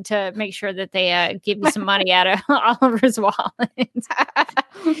tackle them to make sure that they give you some money out of Oliver's wallet.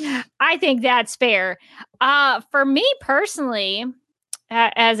 I think that's fair. For me personally,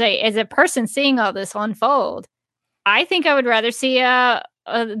 as a person seeing all this unfold, I think I would rather see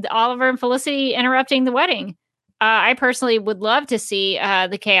Oliver and Felicity interrupting the wedding. I personally would love to see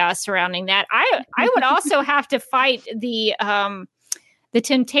the chaos surrounding that. I would also have to fight the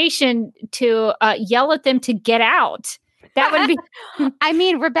temptation to yell at them to get out. That would be. I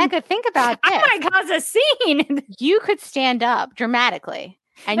mean, Rebecca, think about this. I might cause a scene. You could stand up dramatically.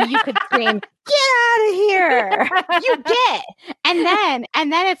 And you could scream, "Get out of here!" You get, and then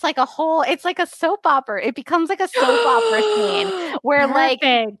it's like it's like a soap opera. It becomes like a soap opera scene where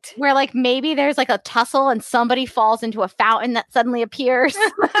Perfect. where maybe there's a tussle and somebody falls into a fountain that suddenly appears.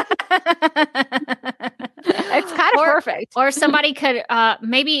 It's kind of perfect. Or somebody could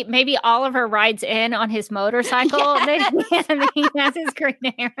maybe Oliver rides in on his motorcycle. Yes. And he has his green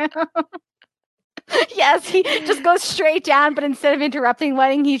arrow. Yes, he just goes straight down, but instead of interrupting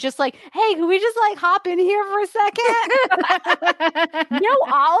wedding, he's just like, "Hey, can we just hop in here for a second?" No,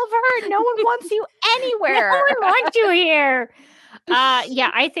 Oliver, no one wants you anywhere. No one wants you here.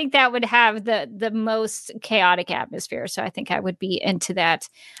 Yeah, I think that would have the most chaotic atmosphere. So I think I would be into that.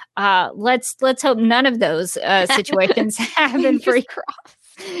 Let's hope none of those situations happen for you.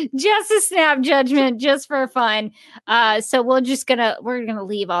 Just a snap judgment, just for fun. So we're gonna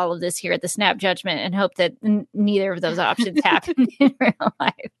leave all of this here at the snap judgment and hope that neither of those options happen in real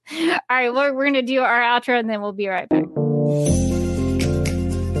life. All right, we're gonna do our outro and then we'll be right back.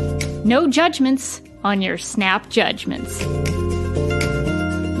 No judgments on your snap judgments.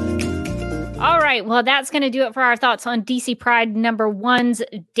 All right, well, that's going to do it for our thoughts on DC Pride #1's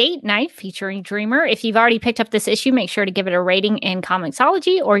date night featuring Dreamer. If you've already picked up this issue, make sure to give it a rating in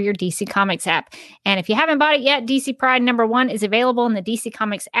Comixology or your DC Comics app. And if you haven't bought it yet, DC Pride #1 is available in the DC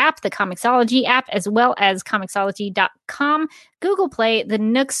Comics app, the Comixology app, as well as Comixology.com, Google Play, the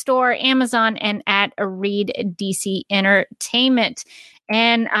Nook Store, Amazon, and at Read DC Entertainment.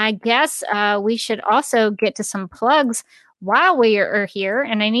 And I guess we should also get to some plugs while we are here,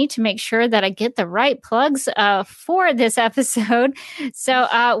 and I need to make sure that I get the right plugs for this episode. So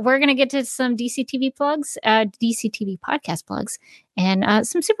we're going to get to some DC TV plugs, DC TV podcast plugs, and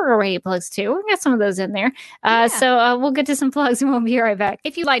some Supergirl Radio plugs too. We've got some of those in there. So we'll get to some plugs and we'll be right back.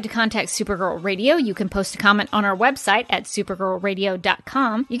 If you'd like to contact Supergirl Radio, you can post a comment on our website at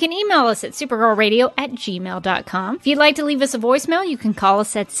supergirlradio.com. You can email us at supergirlradio@gmail.com. If you'd like to leave us a voicemail, you can call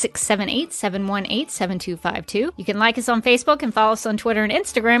us at 678-718-7252. You can like us on Facebook and follow us on Twitter and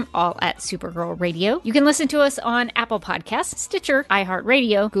Instagram, all at Supergirl Radio. You can listen to us on Apple Podcasts, Stitcher,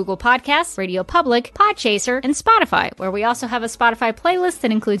 iHeartRadio, Google Podcasts, Radio Public, Podchaser, and Spotify, where we also have a Spotify playlist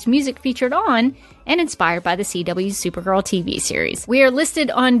that includes music featured on and inspired by the CW's Supergirl TV series. We are listed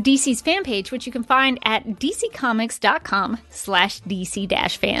on DC's fan page, which you can find at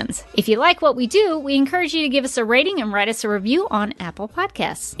dccomics.com/DC-fans. If you like what we do, we encourage you to give us a rating and write us a review on Apple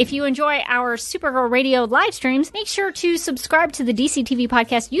Podcasts. If you enjoy our Supergirl Radio live streams, make sure to subscribe to the DC TV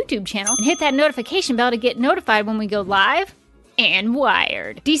Podcast YouTube channel and hit that notification bell to get notified when we go live and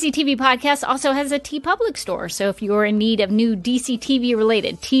wired. DC TV Podcast also has a TeePublic store, so if you're in need of new DC TV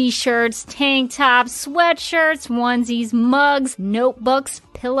related t-shirts, tank tops, sweatshirts, onesies, mugs, notebooks,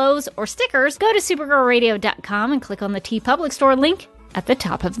 pillows, or stickers, go to supergirlradio.com and click on the TeePublic store link at the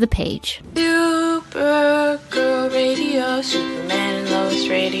top of the page. Supergirl Radio, Superman and Lois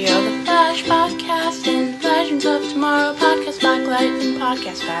Radio, The Flash Podcast, and Legends of Tomorrow Podcast, Black Lightning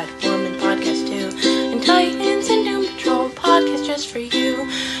Podcast, Batwoman Podcast 2, and Titans and Doom Patrol Podcast just for you,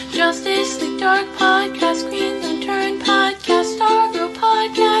 Justice League Dark Podcast, Green Lantern Podcast, Stargirl Podcast,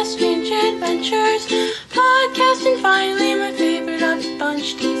 adventures. Podcast and finally my favorite of the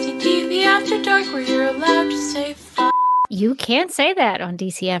bunch, DCTV After Dark, where you're allowed to say fuck. You can't say that on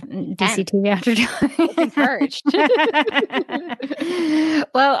DCTV After Dark. Encouraged.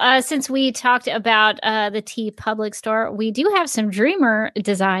 Well, since we talked about the T Public Store, we do have some Dreamer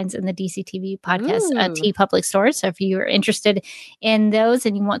designs in the DCTV podcast T Public Store. So if you're interested in those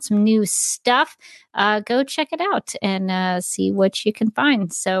and you want some new stuff, go check it out and see what you can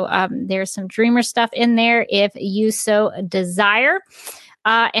find. So there's some Dreamer stuff in there if you so desire.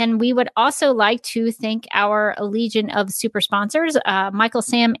 And we would also like to thank our legion of super sponsors, Michael,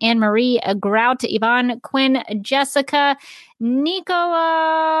 Sam, Anne Marie, Grout, Yvonne, Quinn, Jessica,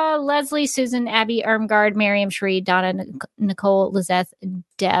 Nicola, Leslie, Susan, Abby, Ermgard, Miriam, Shree, Donna, Nicole, Lizeth,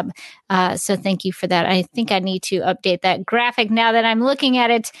 Deb. So thank you for that. I think I need to update that graphic now that I'm looking at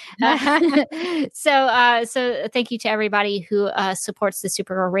it. So thank you to everybody who supports the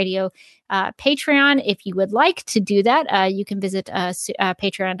Supergirl Radio Patreon. If you would like to do that, you can visit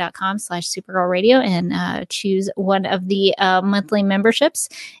patreon.com/Supergirl Radio and choose one of the monthly memberships.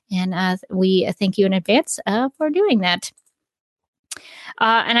 And we thank you in advance for doing that.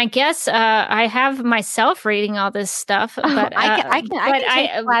 And I guess I have myself reading all this stuff, but I can take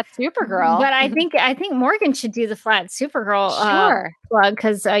Flat Supergirl. But I think Morgan should do the Flat Supergirl plug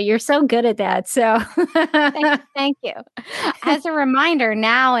because you're so good at that. So thank you. As a reminder,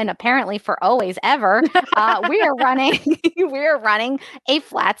 now and apparently for always ever, we are running a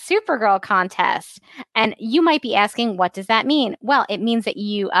Flat Supergirl contest. And you might be asking, what does that mean? Well, it means that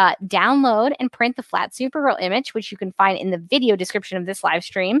you download and print the Flat Supergirl image, which you can find in the video description of this live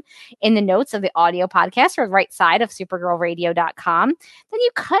stream, in the notes of the audio podcast or the right side of supergirlradio.com. Then you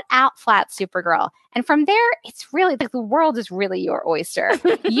cut out Flat Supergirl. And from there, it's really like the world is really your oyster.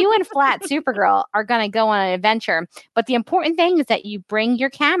 You and Flat Supergirl are going to go on an adventure. But the important thing is that you bring your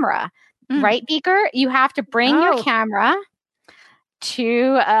camera, right, Beaker? You have to bring your camera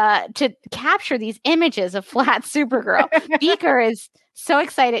to capture these images of Flat Supergirl. Beaker is so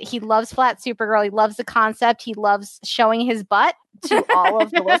excited. He loves Flat Supergirl. He loves the concept. He loves showing his butt to all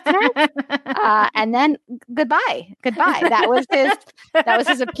of the listeners. And then goodbye. That was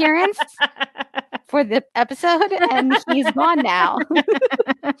his appearance for the episode, and he's gone now.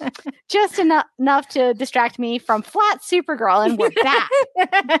 Just enough to distract me from Flat Supergirl, and we're back.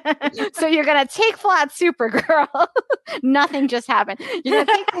 So you're gonna take Flat Supergirl. Nothing just happened. You're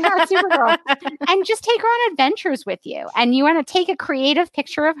gonna take Flat Supergirl and just take her on adventures with you. And you want to take a creative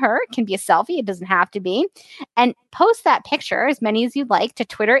picture of her. It can be a selfie. It doesn't have to be. And post that picture, as many as you'd like, to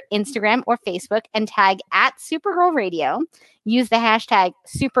Twitter, Instagram, or Facebook, and tag @Supergirl Radio. Use the hashtag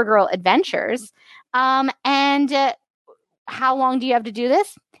Supergirl Adventures. And how long do you have to do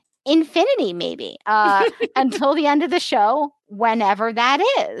this? Infinity, maybe, until the end of the show, whenever that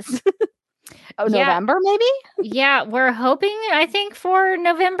is. November, maybe? Yeah, we're hoping, I think, for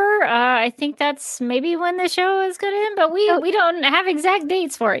November. I think that's maybe when the show is going to end, but we don't have exact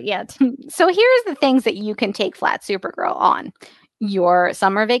dates for it yet. So here's the things that you can take Flat Supergirl on. Your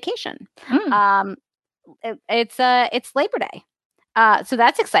summer vacation. It's Labor Day. So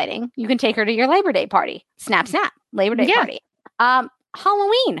that's exciting. You can take her to your Labor Day party. Snap, Labor Day party.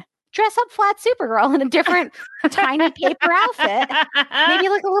 Halloween. Dress up Flat Supergirl in a different tiny paper outfit. Maybe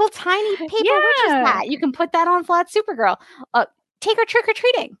like a little tiny paper witch's hat. You can put that on Flat Supergirl. Take her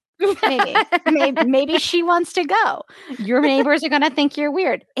trick-or-treating. Maybe she wants to go. Your neighbors are going to think you're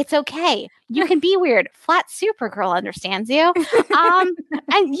weird. It's okay. You can be weird. Flat Supergirl understands you.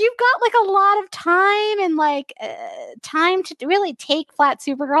 And you've got like a lot of time and time to really take Flat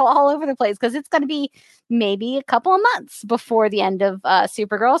Supergirl all over the place, because it's going to be maybe a couple of months before the end of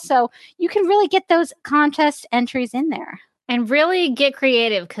Supergirl. So you can really get those contest entries in there. And really get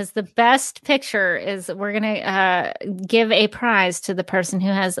creative, because the best picture is we're going to give a prize to the person who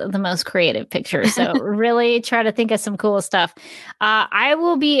has the most creative picture. So really try to think of some cool stuff. I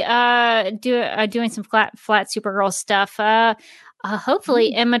will be doing some flat Supergirl stuff.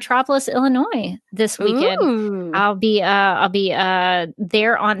 Hopefully in Metropolis, Illinois this weekend. Ooh. I'll be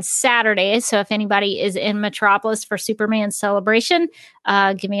there on Saturday. So if anybody is in Metropolis for Superman Celebration,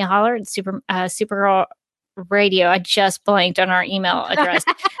 give me a holler at Supergirl Radio. I just blanked on our email address.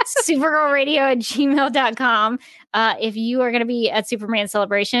 supergirlradio@gmail.com. If you are going to be at Superman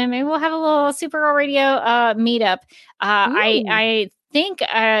Celebration, maybe we'll have a little Supergirl Radio meetup. I think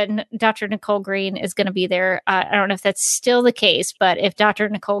Dr. Nicole Green is going to be there. I don't know if that's still the case, but if Dr.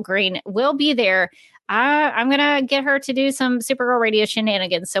 Nicole Green will be there, I'm gonna get her to do some Supergirl radio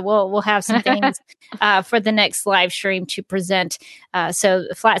shenanigans. So we'll have some things for the next live stream to present. So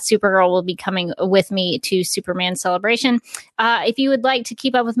Flat Supergirl will be coming with me to Superman Celebration. If you would like to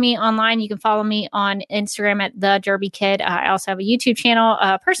keep up with me online, you can follow me on Instagram at the Derby Kid. I also have a YouTube channel,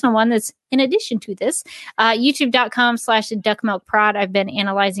 a personal one that's in addition to this, youtube.com/duckmilkprod. I've been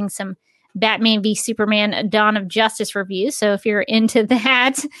analyzing some Batman v Superman Dawn of Justice review. So if you're into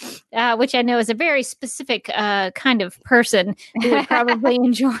that, which I know is a very specific kind of person who would probably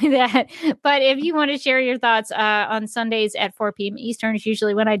enjoy that. But if you want to share your thoughts on Sundays at 4 p.m. Eastern is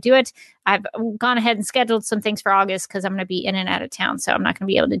usually when I do it. I've gone ahead and scheduled some things for August because I'm going to be in and out of town. So I'm not going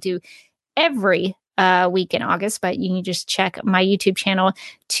to be able to do every week in August, but you can just check my YouTube channel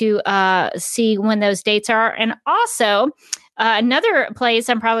to see when those dates are. And also, another place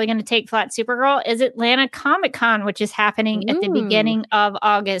I'm probably going to take Flat Supergirl is Atlanta Comic Con, which is happening at the beginning of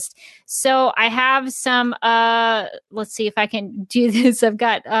August. So I have some, let's see if I can do this. I've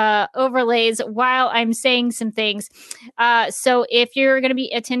got overlays while I'm saying some things. So if you're going to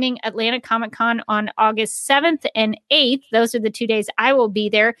be attending Atlanta Comic Con on August 7th and 8th, those are the 2 days I will be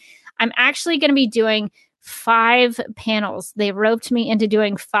there. I'm actually going to be doing 5 panels. They roped me into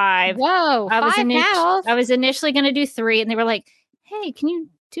doing 5. Whoa, five panels. I was initially going to do 3, and they were like, hey, can you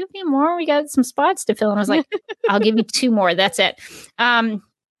do a few more? We got some spots to fill. And I was like, I'll give you 2 more. That's it.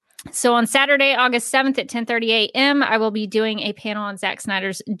 So on Saturday, August 7th at 10:30 a.m., I will be doing a panel on Zack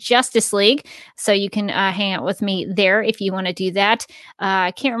Snyder's Justice League. So you can hang out with me there if you want to do that.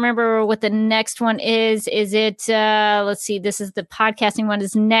 I can't remember what the next one is. Is it, let's see, this is the podcasting one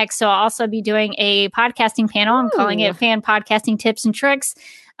is next. So I'll also be doing a podcasting panel. I'm calling it Fan Podcasting Tips and Tricks.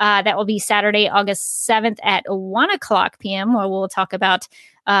 That will be Saturday, August 7th at 1:00 p.m., where we'll talk about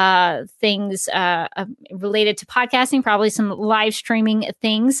things related to podcasting, probably some live streaming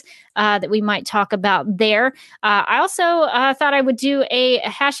things that we might talk about there. I also thought I would do a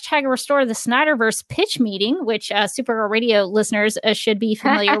hashtag Restore the Snyderverse pitch meeting, which Supergirl Radio listeners should be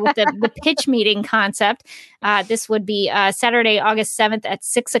familiar with the pitch meeting concept. This would be Saturday, August 7th at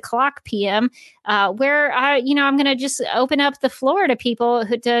 6:00 p.m., where, I'm going to just open up the floor to people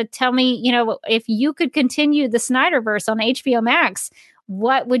to tell me, if you could continue the Snyderverse on HBO Max,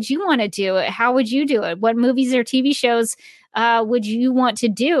 what would you want to do? How would you do it? What movies or TV shows would you want to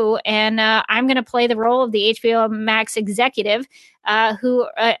do? And I'm going to play the role of the HBO Max executive who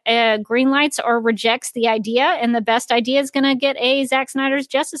greenlights or rejects the idea. And the best idea is going to get a Zack Snyder's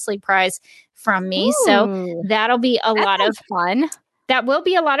Justice League prize from me. Ooh, so that'll be a lot of fun. That will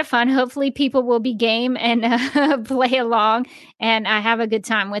be a lot of fun. Hopefully people will be game and play along and have a good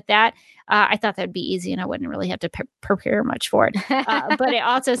time with that. I thought that'd be easy and I wouldn't really have to prepare much for it. But it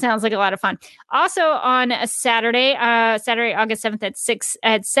also sounds like a lot of fun. Also on a Saturday, August 7th at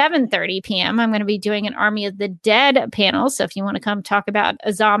 7:30 p.m., I'm going to be doing an Army of the Dead panel. So if you want to come talk about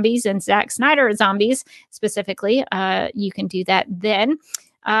zombies and Zack Snyder zombies specifically, you can do that then.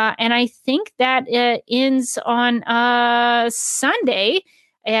 And I think that ends on Sunday.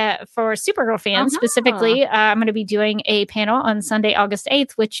 For Supergirl fans specifically, I'm going to be doing a panel on Sunday, August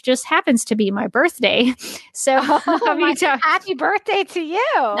 8th, which just happens to be my birthday. So happy birthday to you.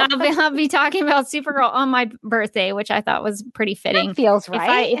 I'll be talking about Supergirl on my birthday, which I thought was pretty fitting. That feels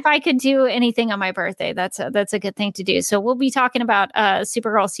right. If I could do anything on my birthday, that's a good thing to do. So we'll be talking about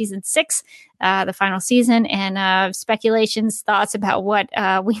Supergirl season 6, the final season, and speculations, thoughts about what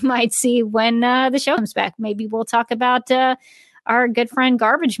we might see when the show comes back. Maybe we'll talk about our good friend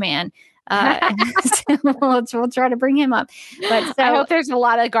Garbage Man. So we'll try to bring him up. But I hope there's a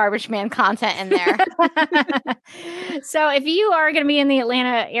lot of Garbage Man content in there. So if you are going to be in the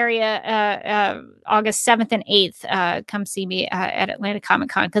Atlanta area August 7th and 8th, come see me at Atlanta Comic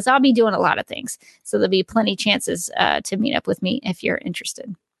Con because I'll be doing a lot of things. So there'll be plenty chances to meet up with me if you're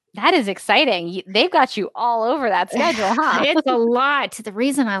interested. That is exciting. They've got you all over that schedule, huh? It's a lot. The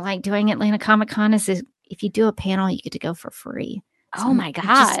reason I like doing Atlanta Comic Con is if you do a panel, you get to go for free. So oh my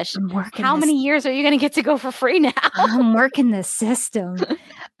gosh. How many years are you going to get to go for free now? I'm working the system.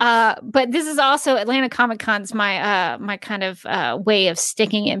 But this is also Atlanta Comic Con's my kind of way of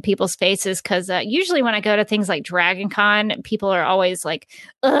sticking in people's faces. Cause usually when I go to things like Dragon Con, people are always like,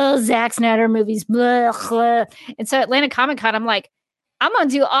 oh, Zack Snyder movies, blah, blah. And so Atlanta Comic Con, I'm like, I'm going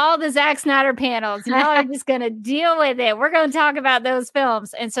to do all the Zack Snyder panels. Y'all are just going to deal with it. We're going to talk about those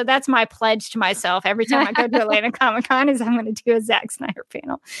films. And so that's my pledge to myself. Every time I go to Atlanta Comic Con is I'm going to do a Zack Snyder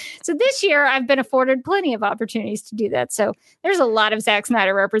panel. So this year I've been afforded plenty of opportunities to do that. So there's a lot of Zack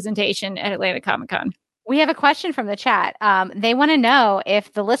Snyder representation at Atlanta Comic Con. We have a question from the chat. They want to know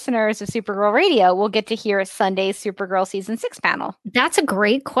if the listeners of Supergirl Radio will get to hear Sunday's Supergirl Season 6 panel. That's a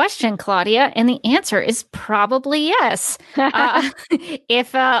great question, Claudia. And the answer is probably yes.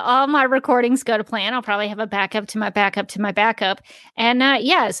 If all my recordings go to plan, I'll probably have a backup to my backup to my backup. And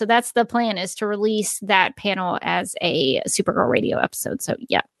so that's the plan, is to release that panel as a Supergirl Radio episode. So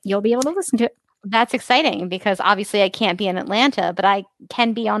yeah, you'll be able to listen to it. That's exciting because obviously I can't be in Atlanta, but I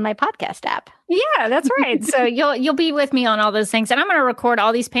can be on my podcast app. Yeah, that's right. So you'll be with me on all those things. And I'm going to record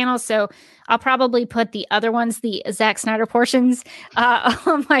all these panels. So I'll probably put the other ones, the Zack Snyder portions,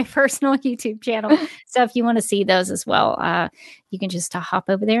 on my personal YouTube channel. So if you want to see those as well, you can just hop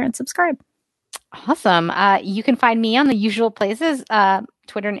over there and subscribe. Awesome. You can find me on the usual places,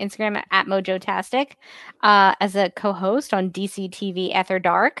 Twitter and Instagram at Mojotastic, as a co-host on DC TV After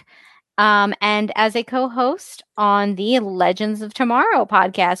Dark. And as a co-host on the Legends of Tomorrow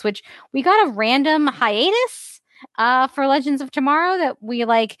podcast, which we got a random hiatus for Legends of Tomorrow that we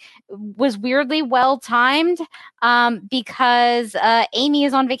was weirdly well timed because Amy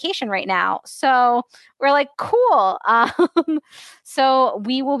is on vacation right now. So we're like, cool. So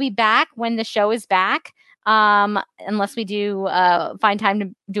we will be back when the show is back. Unless we do find time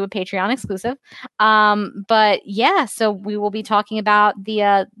to do a Patreon exclusive. But yeah, so we will be talking about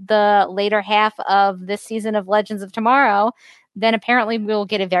the later half of this season of Legends of Tomorrow. Then apparently we'll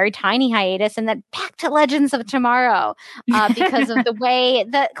get a very tiny hiatus and then back to Legends of Tomorrow because of the way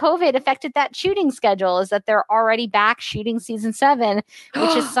that COVID affected that shooting schedule, is that they're already back shooting season 7,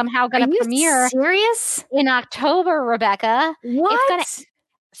 which is somehow going to premiere serious? In October, Rebecca. What?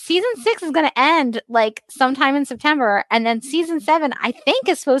 Season 6 is going to end sometime in September, and then season 7, I think,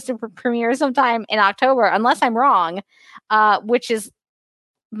 is supposed to premiere sometime in October, unless I'm wrong, which is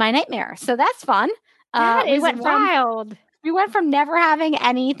my nightmare. So that's fun. That is wild. We went from never having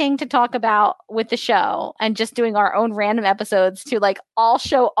anything to talk about with the show and just doing our own random episodes to all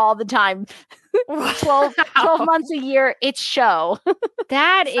show all the time. 12 months a year, it's show.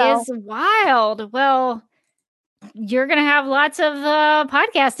 That is wild. Well, you're going to have lots of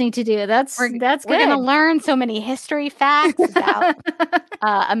podcasting to do. That's good. We're going to learn so many history facts about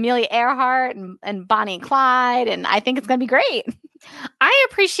Amelia Earhart and Bonnie and Clyde, and I think it's going to be great. I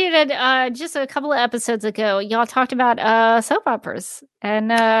appreciated just a couple of episodes ago, y'all talked about soap operas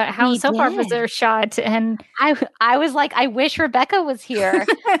and how soap operas are shot. And I was like, I wish Rebecca was here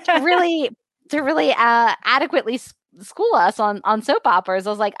to really adequately school us on soap operas. I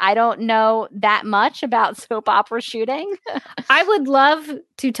was like, I don't know that much about soap opera shooting. I would love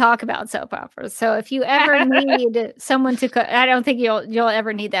to talk about soap operas. So if you ever need someone to, I don't think you'll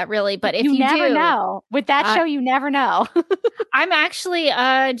ever need that really, but if you never do, know with that show, you never know. I'm actually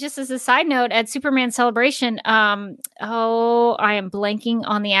just as a side note at Superman Celebration. I am blanking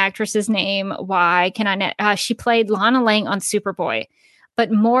on the actress's name. Why can I? She played Lana Lang on Superboy. But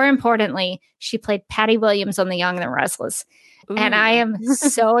more importantly, she played Patty Williams on The Young and the Restless. Ooh. And I am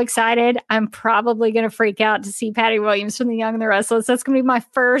so excited. I'm probably going to freak out to see Patty Williams from The Young and the Restless. That's going to be my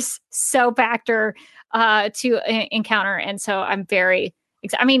first soap actor to encounter. And so I'm very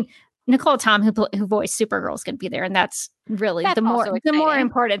excited. I mean, Nicole Tom, who voiced Supergirl, is going to be there. And that's really the more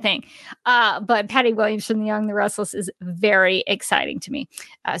important thing. But Patty Williams from The Young and the Restless is very exciting to me.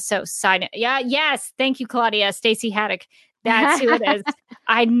 So sign it. Yeah. Yes. Thank you, Claudia. Stacey Haddock. That's who it is.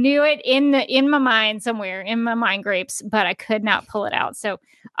 I knew it in my mind somewhere, in my mind grapes, but I could not pull it out. So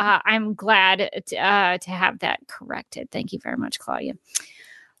I'm glad to have that corrected. Thank you very much, Claudia.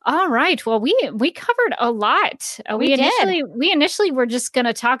 All right. Well, we covered a lot. We initially were just going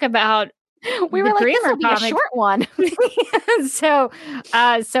to talk about. We were like, this will be a short one. So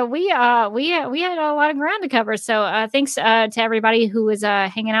we had a lot of ground to cover. So thanks to everybody who was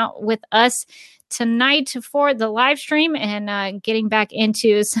hanging out with us tonight for the live stream and getting back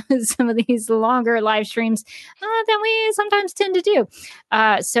into some of these longer live streams that we sometimes tend to do.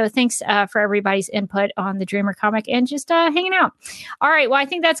 So thanks for everybody's input on the Dreamer comic and just hanging out. All right. Well, I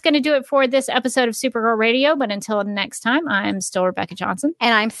think that's going to do it for this episode of Supergirl Radio. But until next time, I'm still Rebecca Johnson.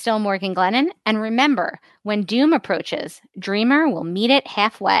 And I'm still Morgan Glennon. And remember, when doom approaches, Dreamer will meet it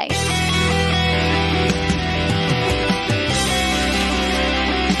halfway.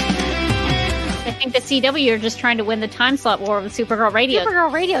 I think the CW are just trying to win the time slot war with Supergirl Radio.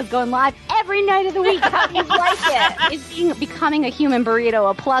 Supergirl Radio is going live every night of the week. How do you like it? Is becoming a human burrito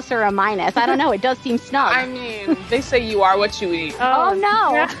a plus or a minus? I don't know. It does seem snug. I mean, they say you are what you eat. Oh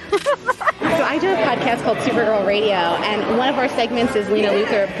no. Yeah. So I do a podcast called Supergirl Radio, and one of our segments is Lena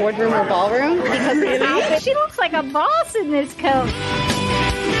Luthor, Boardroom or Ballroom. Because she looks like a boss in this coat.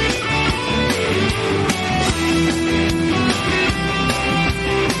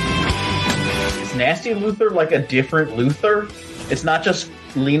 Is Nasty Luther like a different Luther? It's not just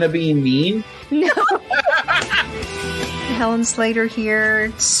Lena being mean? No. Helen Slater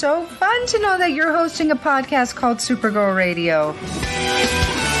here. It's so fun to know that you're hosting a podcast called Supergirl Radio.